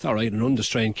faced, an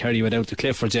understrained Kerry without the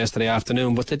Cliffords yesterday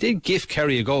afternoon, but they did give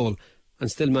Kerry a goal and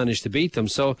still managed to beat them.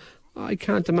 So I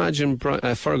can't imagine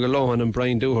Fergal Lohan and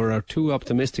Brian Dooher are too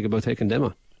optimistic about taking them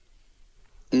on.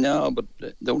 No, but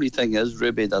the only thing is,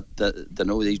 Ruby, that they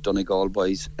know these Donegal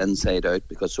boys inside out,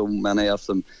 because so many of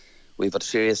them, we've had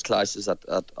serious clashes at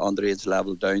underage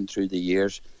level down through the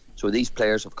years. So these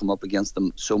players have come up against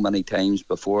them so many times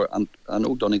before, and I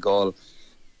know Donegal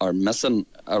are missing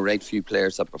a right few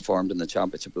players that performed in the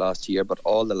championship last year, but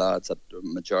all the lads, the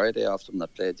majority of them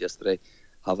that played yesterday,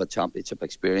 have a championship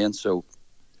experience. So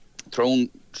Tyrone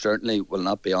certainly will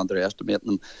not be underestimating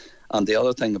them. And the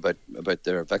other thing about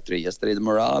their victory yesterday, the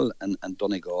morale in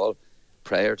Donegal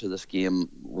prior to this game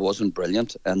wasn't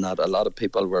brilliant, and that a lot of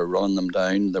people were running them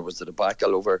down. There was a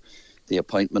debacle over the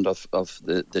appointment of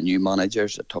the new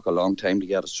managers. It took a long time to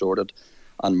get it sorted,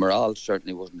 and morale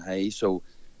certainly wasn't high. So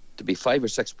to be 5 or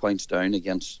 6 points down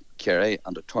against Kerry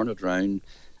and to turn it around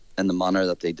in the manner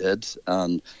that they did,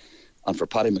 and for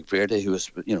Paddy McBrearty, who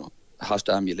was, you know, has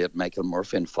to emulate Michael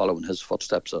Murphy and follow in his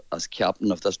footsteps as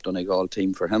captain of this Donegal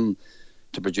team, for him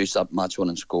to produce that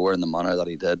match-winning score in the manner that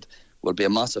he did will be a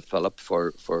massive fillip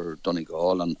for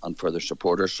Donegal and for their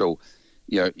supporters. So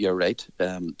you're right,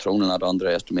 Tyrone will not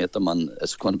underestimate them, and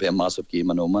it's going to be a massive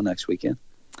game in Omagh next weekend.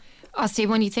 Steve,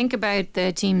 when you think about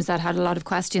the teams that had a lot of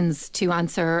questions to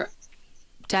answer,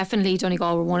 definitely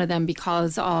Donegal were one of them,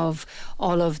 because of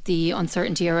all of the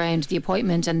uncertainty around the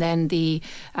appointment and then the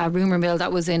rumour mill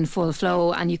that was in full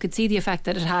flow, and you could see the effect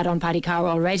that it had on Paddy Carr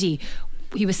already.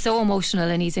 He was so emotional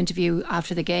in his interview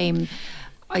after the game.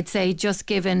 I'd say, just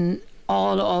given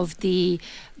all of the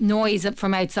noise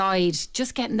from outside,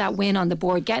 just getting that win on the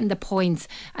board, getting the points,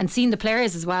 and seeing the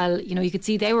players as well, you know, you could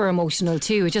see they were emotional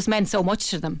too. It just meant so much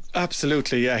to them.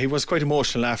 Absolutely, yeah. He was quite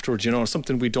emotional afterwards, you know,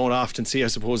 something we don't often see, I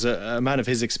suppose, a man of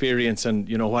his experience and,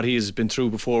 you know, what he has been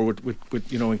through before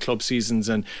with you know, in club seasons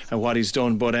and what he's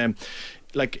done. But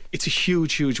like, it's a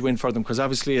huge win for them, because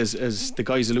obviously, as the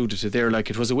guys alluded to there, like,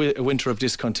 it was a winter of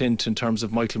discontent in terms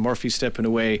of Michael Murphy stepping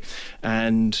away,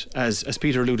 and as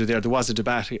Peter alluded there was a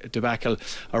debacle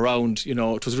around, you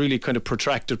know, it was really kind of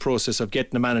protracted process of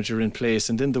getting a manager in place,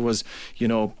 and then there was, you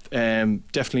know,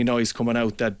 definitely noise coming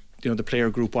out that, you know, the player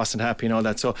group wasn't happy and all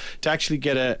that. So to actually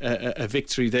get a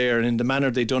victory there, and in the manner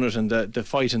they done it, and the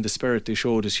fight and the spirit they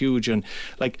showed, is huge. And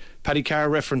like Paddy Carr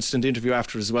referenced in the interview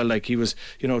after as well, like, he was,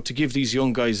 you know, to give these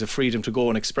young guys the freedom to go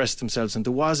and express themselves, and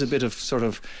there was a bit of sort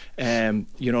of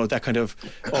you know, that kind of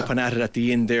up and at it at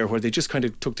the end there, where they just kind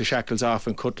of took the shackles off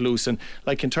and cut loose. And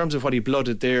like, in terms of what he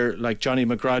blooded there, like Johnny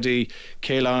McGrady,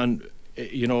 Caelan,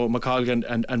 you know, McColgan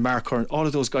and Mark Curran, all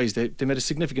of those guys, they made a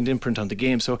significant imprint on the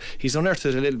game. So he's unearthed a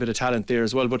little bit of talent there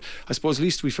as well. But I suppose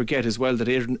least we forget as well that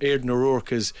Aidan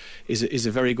O'Rourke is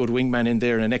a very good wingman in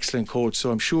there and an excellent coach. So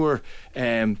I'm sure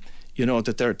you know,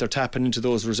 that they're tapping into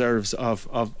those reserves of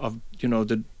you know,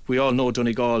 we all know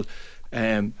Donegal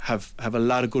have a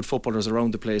lot of good footballers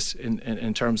around the place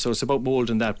in terms, so it's about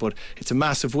moulding that. But it's a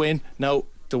massive win. Now,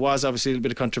 there was obviously a little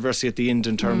bit of controversy at the end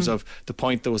in terms of the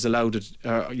point that was allowed.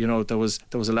 That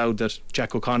was allowed that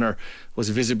Jack O'Connor was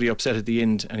visibly upset at the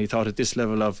end, and he thought at this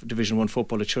level of Division 1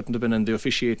 football it shouldn't have been, and the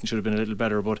officiating should have been a little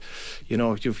better. But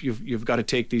you've got to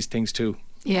take these things too.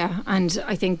 Yeah, and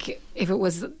I think if it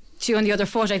was shoe on the other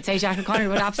foot, I'd say Jack O'Connor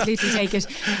would absolutely take it.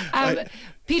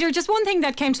 Peter, just one thing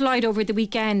that came to light over the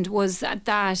weekend was that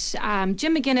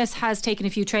Jim McGuinness has taken a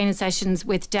few training sessions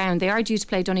with Down. They are due to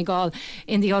play Donegal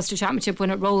in the Ulster Championship when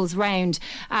it rolls round.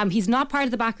 He's not part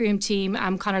of the backroom team,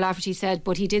 Conor Lafferty said,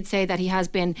 but he did say that he has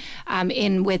been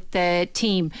in with the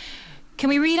team. Can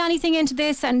we read anything into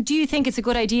this, and do you think it's a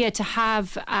good idea to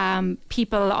have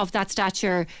people of that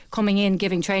stature coming in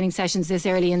giving training sessions this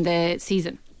early in the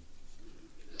season?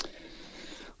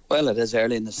 Well, it is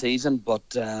early in the season, but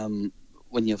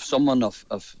when you have someone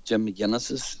of Jim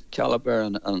McGuinness's calibre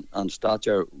and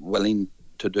stature willing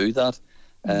to do that,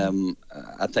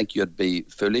 I think you'd be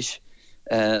foolish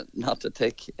not to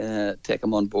take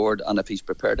him on board. And if he's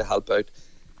prepared to help out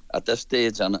at this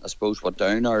stage, and I suppose what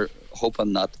Down are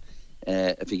hoping that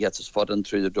if he gets his foot in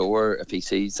through the door, if he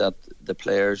sees that the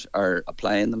players are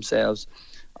applying themselves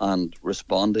and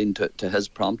responding to his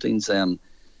promptings, then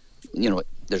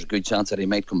there's a good chance that he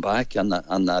might come back and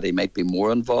that he might be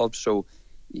more involved. So,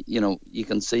 you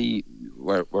can see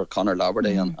where Conor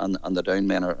Lafferty and the Down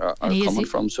men are coming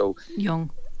from. So young.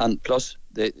 And plus,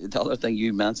 the other thing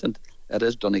you mentioned, it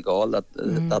is Donegal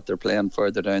that they're playing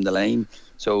further down the line.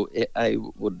 So I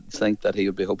would think that he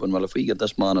would be hoping, well, if we get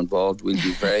this man involved, we'll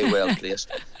be very well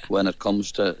placed when it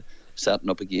comes to setting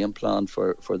up a game plan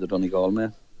for the Donegal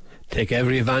men. Take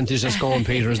every advantage that's going,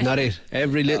 Peter, isn't that it?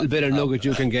 Every little bit of nugget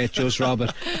you can get, just rob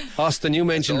it. Austin, you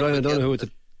mentioned Ryan O'Donoghue with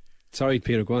the... Sorry,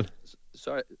 Peter, go on.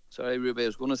 Sorry, Ruby, I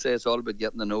was going to say it's all about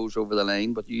getting the nose over the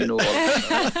line, but you know all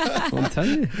about that. I'm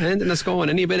telling you, anything that's going,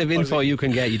 any bit of info you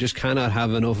can get, you just cannot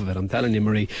have enough of it. I'm telling you,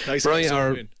 Marie. Nice.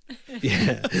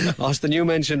 Austin, you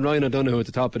mentioned Ryan O'Donoghue at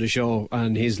the top of the show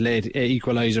and his late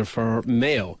equaliser for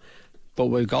Mayo. But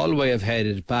will Galway have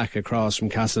headed back across from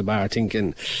Castlebar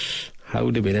thinking,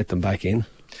 how did we let them back in?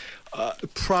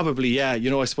 Probably, yeah.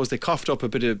 I suppose they coughed up a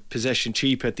bit of possession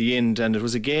cheap at the end, and it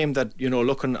was a game that,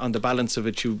 looking on the balance of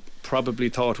it, you probably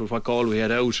thought with what Galway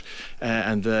had out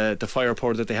and the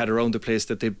firepower that they had around the place,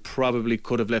 that they probably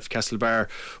could have left Castlebar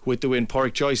with the win.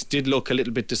 Pádraig Joyce did look a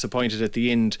little bit disappointed at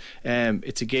the end.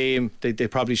 It's a game they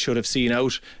probably should have seen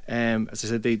out. As I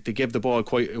said, they gave the ball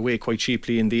away quite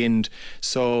cheaply in the end.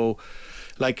 So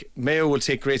Mayo will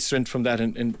take great strength from that,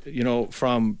 and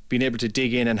from being able to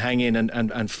dig in and hang in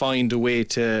and find a way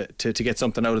to get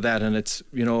something out of that. And it's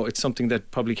something that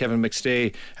probably Kevin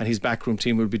McStay and his backroom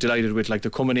team will be delighted with.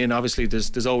 They're coming in, obviously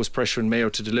there's always pressure in Mayo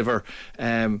to deliver,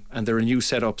 and they're a new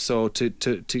setup, so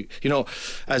to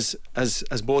as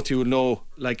both you will know,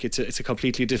 it's a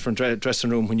completely different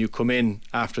dressing room when you come in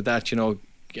after that,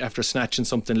 after snatching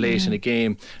something late in a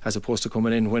game, as opposed to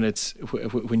coming in when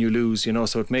you lose,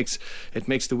 so it makes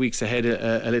the weeks ahead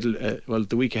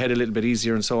the week ahead a little bit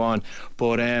easier and so on.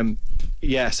 But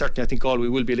certainly I think Galway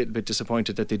will be a little bit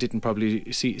disappointed that they didn't probably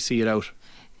see it out.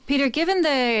 Peter, given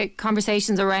the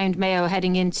conversations around Mayo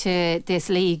heading into this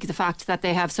league, the fact that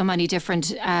they have so many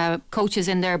different coaches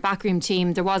in their backroom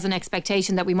team, there was an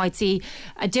expectation that we might see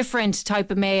a different type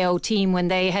of Mayo team when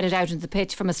they headed out into the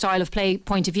pitch from a style of play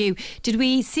point of view. Did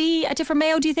we see a different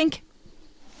Mayo, do you think?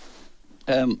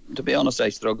 To be honest, I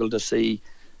struggle to see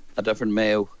a different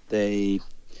Mayo. They,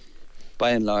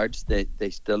 by and large, they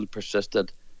still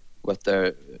persisted with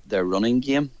their running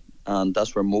game, and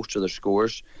that's where most of their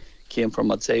scores came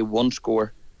from. I'd say one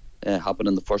score happened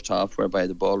in the first half, whereby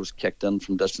the ball was kicked in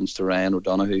from distance to Ryan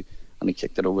O'Donoghue and he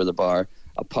kicked it over the bar.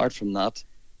 Apart from that,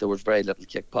 there was very little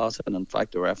kick passing, and in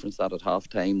fact I referenced that at half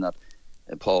time, that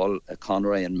Paul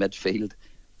Conroy in midfield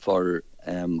for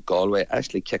Galway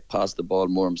actually kicked past the ball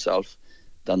more himself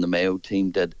than the Mayo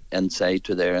team did inside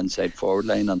to their inside forward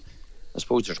line. And I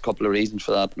suppose there's a couple of reasons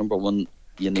for that. Number one,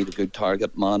 you need a good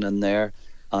target man in there,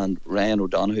 and Ryan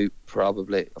O'Donoghue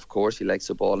probably, of course, he likes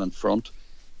the ball in front.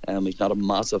 He's not a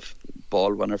massive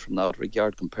ball winner from that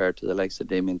regard compared to the likes of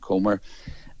Damien Comer.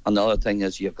 And the other thing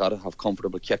is you've got to have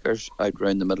comfortable kickers out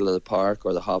around the middle of the park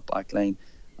or the half back line,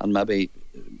 and maybe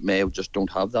Mayo just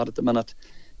don't have that at the minute.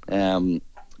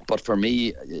 But for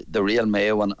me, the real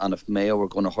Mayo, and if Mayo were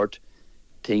going to hurt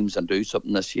teams and do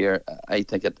something this year, I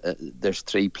think there's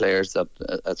three players that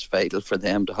it's vital for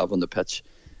them to have on the pitch,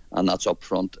 and that's up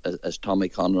front is Tommy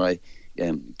Conroy,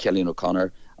 Cillian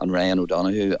O'Connor and Ryan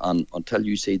O'Donoghue. And until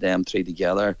you see them three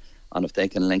together, and if they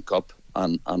can link up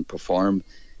and perform,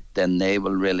 then they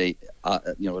will really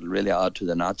add to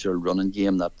the natural running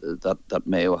game that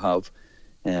Mayo have.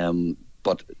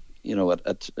 But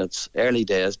it's early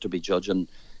days to be judging,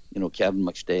 Kevin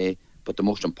McStay. But the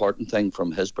most important thing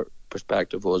from his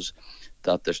perspective was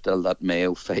that there's still that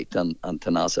Mayo fight and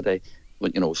tenacity,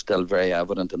 still very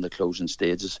evident in the closing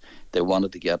stages. They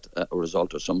wanted to get a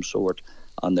result of some sort,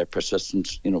 and their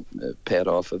persistence, paid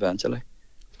off eventually.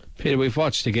 Peter, we've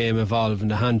watched the game evolve in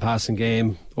the hand passing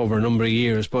game over a number of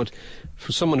years, but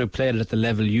for someone who played it at the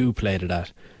level you played it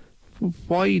at,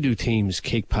 why do teams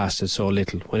kick past it so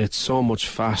little when it's so much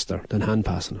faster than hand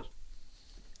passing it?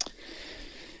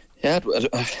 Yeah,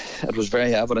 it was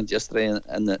very evident yesterday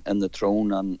in the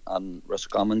Tyrone and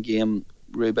Roscommon game,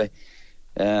 Ruby.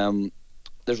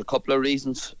 There's a couple of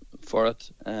reasons for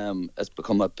it. It's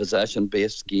become a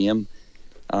possession-based game,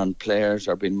 and players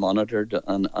are being monitored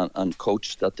and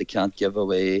coached that they can't give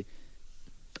away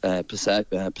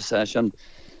possession.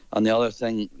 And the other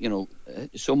thing,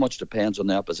 so much depends on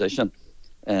the opposition.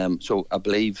 So I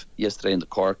believe yesterday in the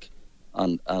Cork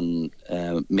and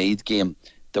Meath game,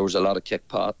 there was a lot of kick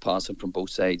passing from both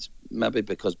sides, maybe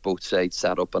because both sides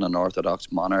set up in an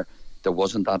orthodox manner. There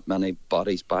wasn't that many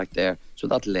bodies back there, so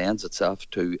that lends itself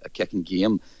to a kicking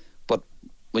game. But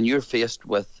when you're faced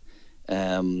with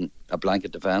a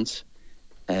blanket defence,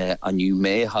 and you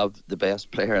may have the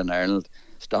best player in Ireland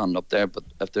standing up there, but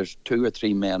if there's 2 or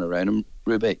 3 men around him,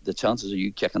 Ruby, the chances of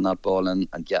you kicking that ball in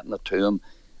and getting it to him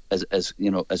is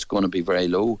going to be very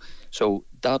low. So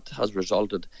that has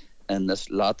resulted in this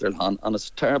lateral hand, and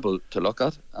it's terrible to look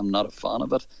at. I'm not a fan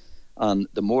of it, and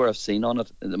the more I've seen on it,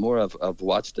 the more I've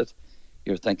watched it,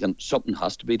 you're thinking something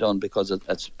has to be done, because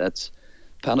it's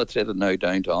penetrated now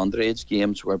down to underage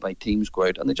games whereby teams go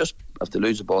out and they just, if they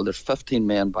lose the ball, there's 15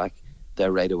 men back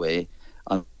there right away,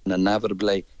 and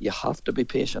inevitably you have to be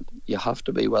patient. You have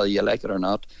to be, whether you like it or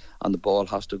not, and the ball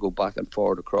has to go back and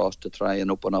forward across to try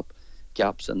and open up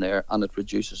gaps in there, and it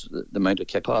reduces the amount of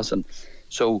kick passing.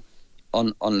 So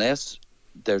unless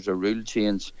there's a rule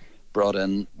change brought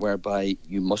in whereby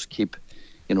you must keep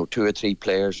 2 or 3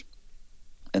 players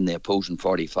in the opposing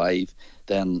 45,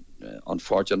 then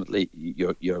unfortunately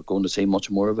you're going to see much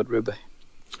more of it, Ruby.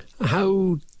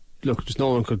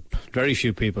 Very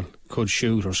few people could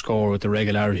shoot or score with the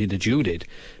regularity that you did,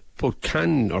 but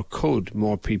can or could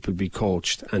more people be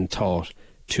coached and taught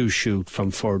to shoot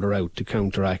from further out to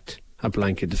counteract a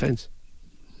blanket defence?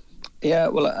 Yeah,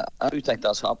 well, I do think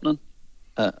that's happening.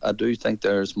 I do think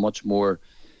there's much more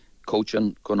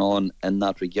coaching going on in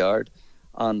that regard.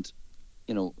 And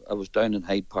I was down in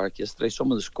Hyde Park yesterday.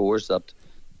 Some of the scores that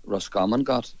Roscommon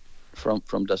got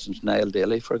from distance, Niall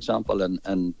Daly, for example,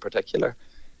 in particular,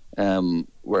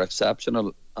 were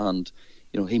exceptional. And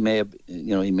he may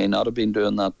not have been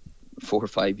doing that 4 or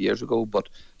 5 years ago, but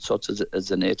such is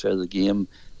the nature of the game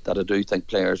that I do think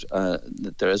players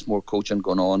that there is more coaching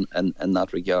going on in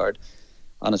that regard,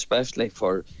 and especially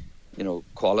for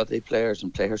quality players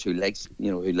and players who like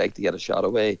to get a shot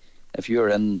away. If you're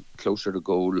in closer to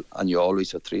goal and you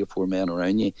always have 3 or 4 men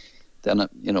around you, then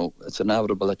it's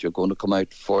inevitable that you're going to come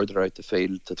out further out the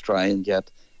field to try and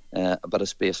get a bit of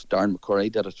space. Darren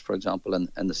McCurry did it, for example,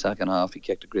 in the second half. He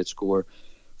kicked a great score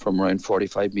from around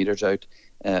 45 metres out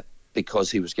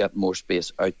because he was getting more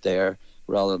space out there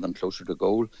rather than closer to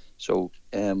goal. So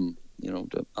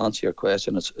to answer your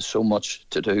question, it's so much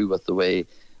to do with the way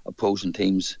opposing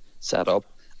teams set up,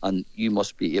 and you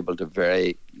must be able to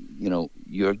vary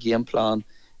your game plan.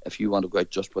 If you want to go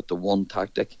out just with the one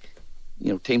tactic,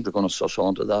 teams are going to suss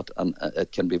onto that, and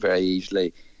it can be very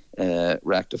easily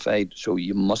rectified. So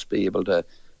you must be able to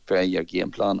vary your game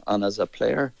plan, and as a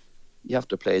player you have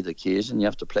to play the occasion, you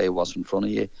have to play what's in front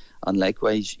of you, and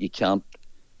likewise you can't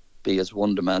be as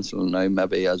one-dimensional now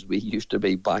maybe as we used to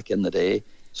be back in the day.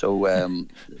 So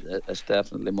it's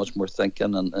definitely much more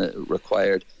thinking and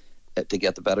required to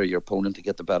get the better of your opponent, to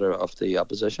get the better of the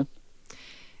opposition.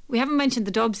 We haven't mentioned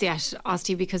the Dubs yet,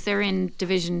 Osti, because they're in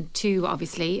Division 2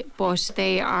 obviously, but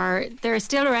they're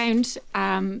still around.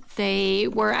 They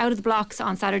were out of the blocks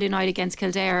on Saturday night against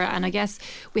Kildare, and I guess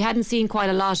we hadn't seen quite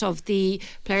a lot of the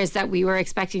players that we were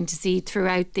expecting to see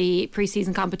throughout the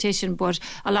pre-season competition, but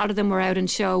a lot of them were out in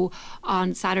show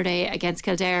on Saturday against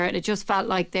Kildare, and it just felt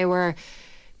like they were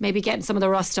maybe getting some of the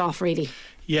rust off, really.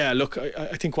 Yeah, look,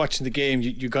 I think watching the game,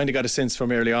 you kind of got a sense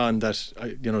from early on that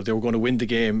they were going to win the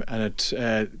game, and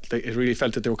it really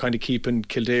felt that they were kind of keeping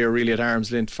Kildare really at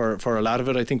arm's length for a lot of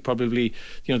it. I think probably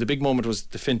the big moment was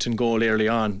the Finton goal early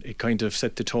on. It kind of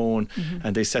set the tone,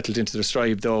 and they settled into their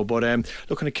stride though. But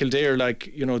looking at Kildare,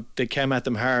 they came at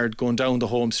them hard going down the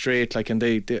home straight, and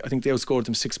they I think they outscored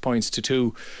them 6 points to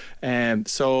 2.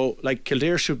 So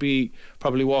Kildare should be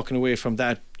probably walking away from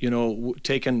that,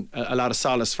 taking a lot of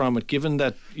solace from it, given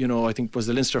that, I think was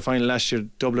the Leinster final last year,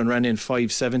 Dublin ran in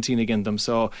 5-17 against them,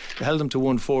 so they held them to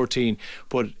 1-14,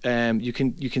 but you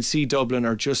can see Dublin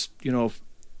are just,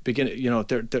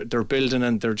 they're building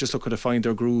and they're just looking to find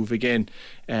their groove again,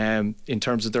 in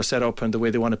terms of their setup and the way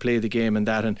they want to play the game and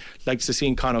that. And like to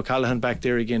see Con O'Callaghan back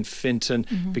there again,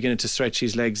 Finton beginning to stretch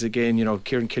his legs again,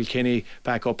 Kieran Kilkenny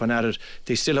back up and at it.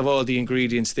 They still have all the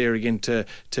ingredients there again to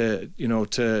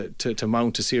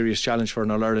mount a serious challenge for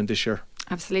an All-Ireland this year.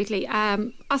 Absolutely.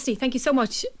 Osti, thank you so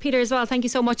much. Peter as well, thank you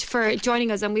so much for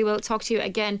joining us, and we will talk to you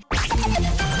again.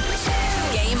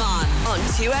 Game on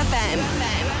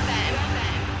 2FM.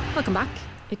 Welcome back.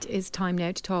 It is time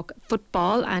now to talk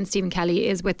football, and Stephen Kelly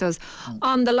is with us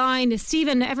on the line.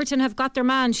 Stephen, Everton have got their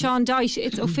man, Sean Dyche.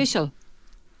 It's official.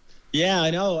 Yeah,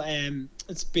 I know. I think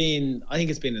it's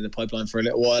been in the pipeline for a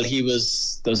little while. There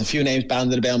was a few names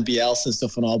banded about Bielsa and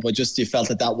stuff and all, but just you felt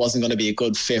that wasn't going to be a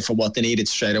good fit for what they needed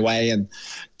straight away. And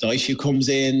Dyche, who comes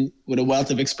in with a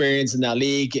wealth of experience in that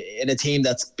league, in a team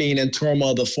that's been in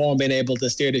turmoil before, being able to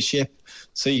steer the ship.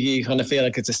 So you kind of feel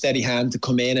like it's a steady hand to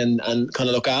come in and kind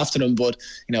of look after them. But,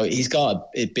 he's got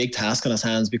a big task on his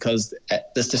hands, because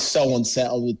this is so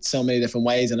unsettled with so many different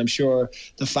ways. And I'm sure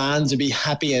the fans would be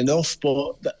happy enough,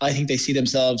 but I think they see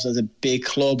themselves as a big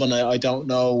club, and I don't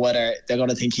know whether they're going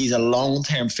to think he's a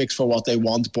long-term fix for what they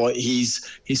want, but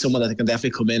he's someone that can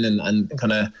definitely come in and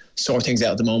kind of sort things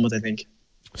out at the moment, I think.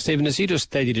 Stephen, is he just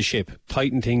steady the ship,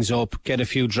 tighten things up, get a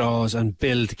few draws and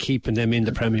build, keeping them in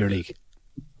the Premier League?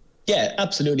 Yeah,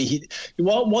 absolutely.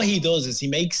 What he does is he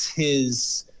makes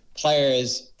his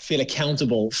players feel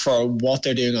accountable for what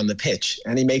they're doing on the pitch,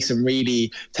 and he makes them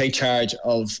really take charge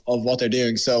of what they're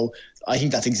doing. So I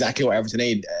think that's exactly what Everton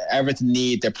need. Everton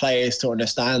need their players to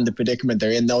understand the predicament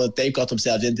they're in, know that they've got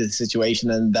themselves into the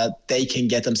situation and that they can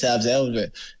get themselves out of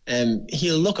it.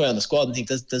 He'll look around the squad and think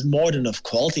there's more than enough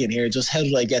quality in here. Just how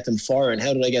do I get them firing?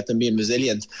 How do I get them being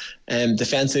resilient?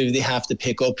 Defensively, they have to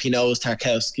pick up. He knows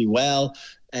Tarkowski well.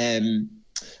 And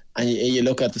you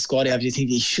look at the squad you think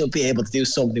he should be able to do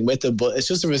something with them, but it's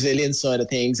just the resilience side of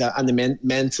things and the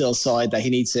mental side that he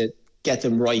needs to get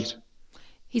them right.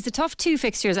 He's a tough 2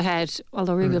 fixtures ahead,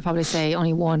 although Ruby will probably say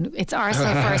only 1. It's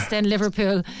Arsenal first, then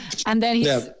Liverpool, and then he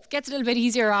gets a little bit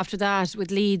easier after that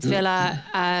with Leeds, Villa,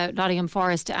 Nottingham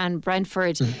Forest and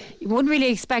Brentford. You wouldn't really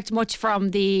expect much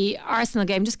from the Arsenal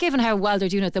game, just given how well they're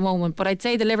doing at the moment, but I'd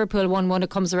say the Liverpool one, when it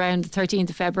comes around the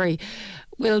 13th of February,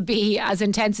 will be as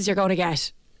intense as you're going to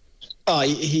get. I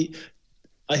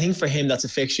think for him that's a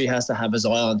fixture he has to have his eye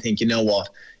on and think, you know what,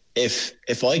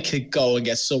 if I could go and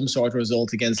get some sort of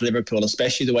result against Liverpool,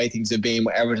 especially the way things have been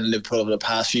with Everton and Liverpool over the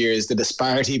past few years, the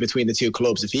disparity between the two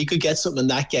clubs, if he could get something in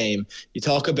that game, you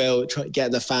talk about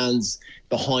getting the fans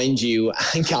behind you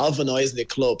and galvanising the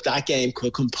club, that game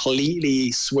could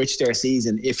completely switch their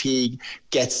season if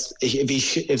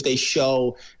they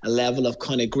show a level of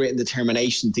kind of grit and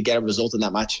determination to get a result in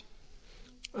that match.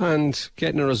 And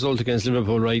getting a result against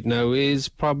Liverpool right now is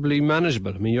probably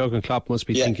manageable. I mean, Jurgen Klopp must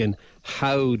be thinking,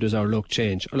 how does our luck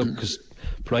change? Oh, look, because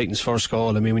Brighton's first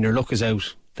goal, I mean, when your luck is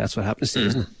out, that's what happens to you,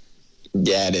 isn't it?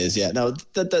 Yeah, it is, yeah. No,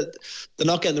 they're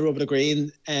not getting the rub of the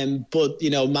green, but,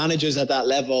 managers at that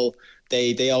level,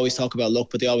 they always talk about luck,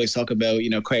 but they always talk about,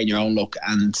 creating your own luck,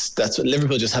 and that's what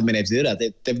Liverpool just haven't been able to do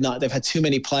that. They've had too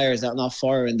many players that are not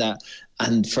firing that.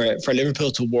 And for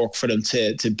Liverpool to work, for them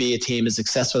to be a team as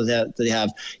successful as they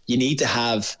have, you need to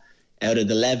have, out of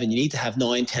the 11, you need to have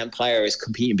 9-10 players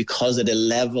competing because of the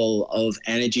level of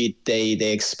energy they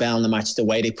expel in the match, the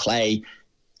way they play.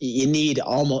 You need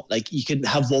almost, you could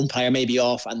have one player maybe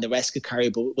off and the rest could carry,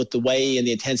 but with the way and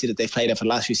the intensity that they've played it for the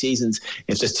last few seasons,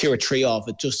 if there's 2 or 3 off,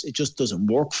 it just doesn't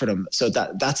work for them. So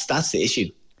that's the issue.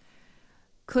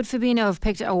 Could Fabinho have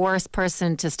picked a worse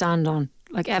person to stand on?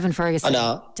 Like Evan Ferguson? I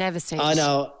know. Devastated. I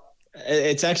know.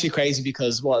 It's actually crazy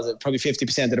because probably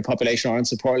 50% of the population aren't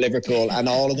support Liverpool, and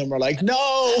all of them were like,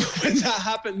 no, when that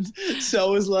happened. So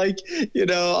it was like,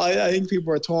 I think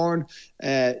people were torn.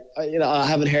 I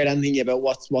haven't heard anything about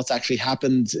what's actually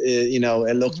happened.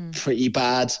 It looked pretty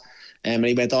bad. And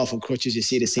he went off on crutches. You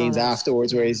see the scenes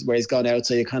afterwards where he's gone out.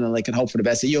 So you kind of can hope for the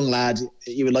best. A young lad,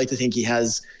 you would like to think he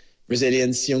has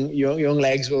resilience, young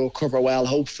legs will recover well,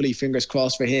 hopefully, fingers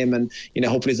crossed for him, and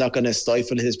hopefully he's not going to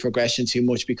stifle his progression too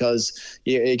much, because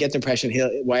you get the impression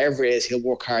wherever he is, he'll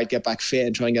work hard, get back fit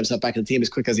and try and get himself back in the team as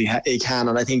quick as he can,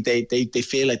 and I think they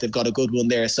feel like they've got a good one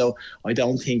there, so I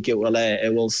don't think it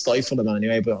will stifle them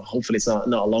anyway, but hopefully it's not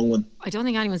a long one. I don't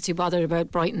think anyone's too bothered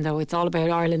about Brighton though. It's all about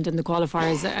Ireland and the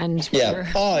qualifiers, and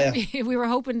we were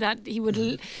hoping that he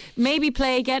would maybe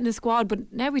play, get in the squad,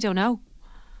 but now we don't know.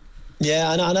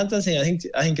 Yeah, and that's the thing.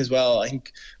 I think as well. I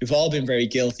think we've all been very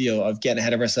guilty of getting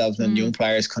ahead of ourselves when young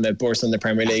players kind of burst on the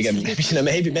Premier League, and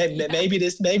maybe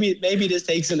this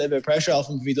takes a little bit of pressure off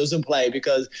him if he doesn't play,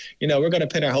 because we're going to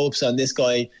pin our hopes on this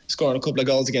guy scoring a couple of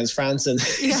goals against France, and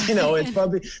it's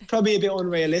probably a bit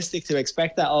unrealistic to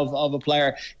expect that of a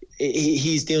player.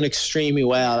 He's doing extremely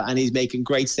well and he's making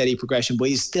great steady progression, but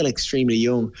he's still extremely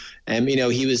young.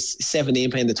 He was 17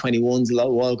 playing the 21s a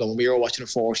little while ago when we were watching a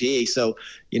 40. So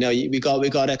we got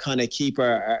to kind of keep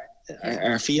our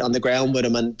feet on the ground with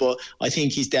him. But I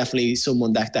think he's definitely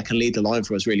someone that can lead the line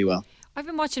for us really well. I've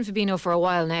been watching Fabinho for a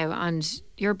while now, and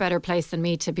you're better placed than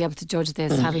me to be able to judge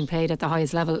this, having played at the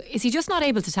highest level. Is he just not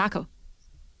able to tackle?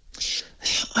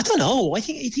 I don't know. I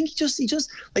think he just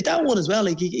like that one as well.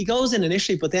 Like he goes in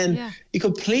initially, but then he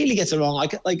completely gets it wrong.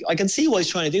 I can see what he's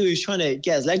trying to do. He's trying to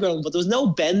get his leg around, but there's no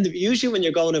bend. Usually when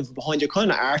you're going in from behind, you're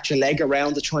kind of arch your leg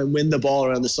around to try and win the ball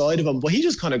around the side of him. But he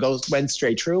just kind of went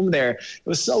straight through him there. It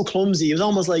was so clumsy. It was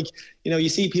almost like, you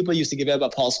see people used to give out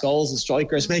about Paul Scholes and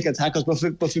strikers making tackles, but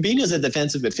Fabinho's a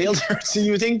defensive midfielder, so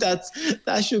you think that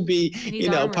should be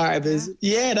part of his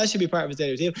that should be part of his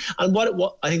daily routine. And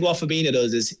what I think what Fabinho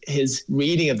does is his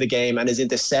reading of the game and his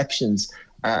interceptions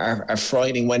are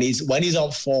frightening when he's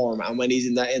on form and when he's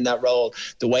in that role.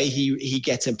 The way he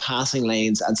gets in passing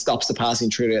lanes and stops the passing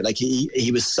through it, like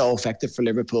he was so effective for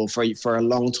Liverpool for a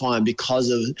long time because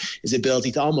of his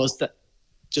ability to almost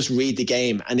just read the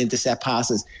game and intercept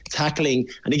passes, tackling,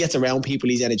 and he gets around people.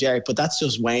 He's energetic, but that's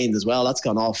just waned as well. That's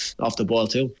gone off the boil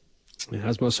too. It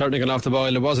has most certainly gone off the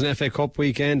boil. It was an FA Cup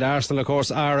weekend. Arsenal, of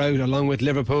course, are out along with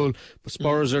Liverpool, but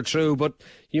Spurs are through. But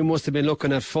you must have been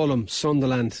looking at Fulham,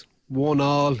 Sunderland,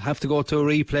 1-1, have to go to a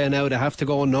replay now, they have to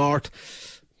go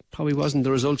north. Probably wasn't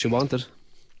the result you wanted.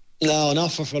 No,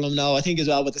 not for Fulham, no. I think as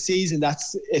well with the season,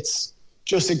 it's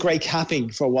just a great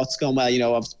capping for what's gone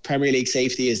well. Premier League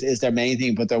safety is their main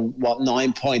thing, but they're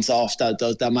 9 points off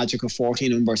that magical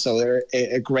 14 number. So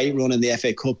a great run in the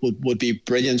FA Cup would be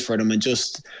brilliant for them and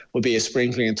just would be a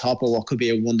sprinkling on top of what could be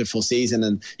a wonderful season.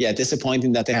 And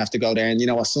disappointing that they have to go there. And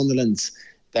Sunderland's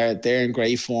they're in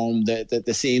great form.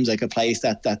 The seems like a place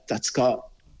that's got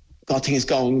things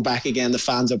going back again. The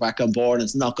fans are back on board, and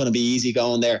it's not going to be easy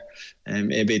going there.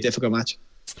 It'll be a difficult match.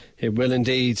 It will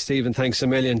indeed. Stephen, thanks a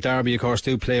million. Derby, of course,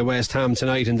 do play West Ham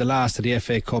tonight in the last of the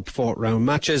FA Cup 4th round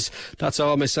matches. That's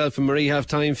all myself and Marie have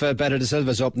time for. Better de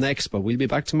Silva's up next, but we'll be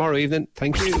back tomorrow evening.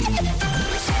 Thank you.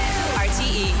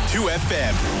 RTE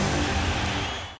 2FM.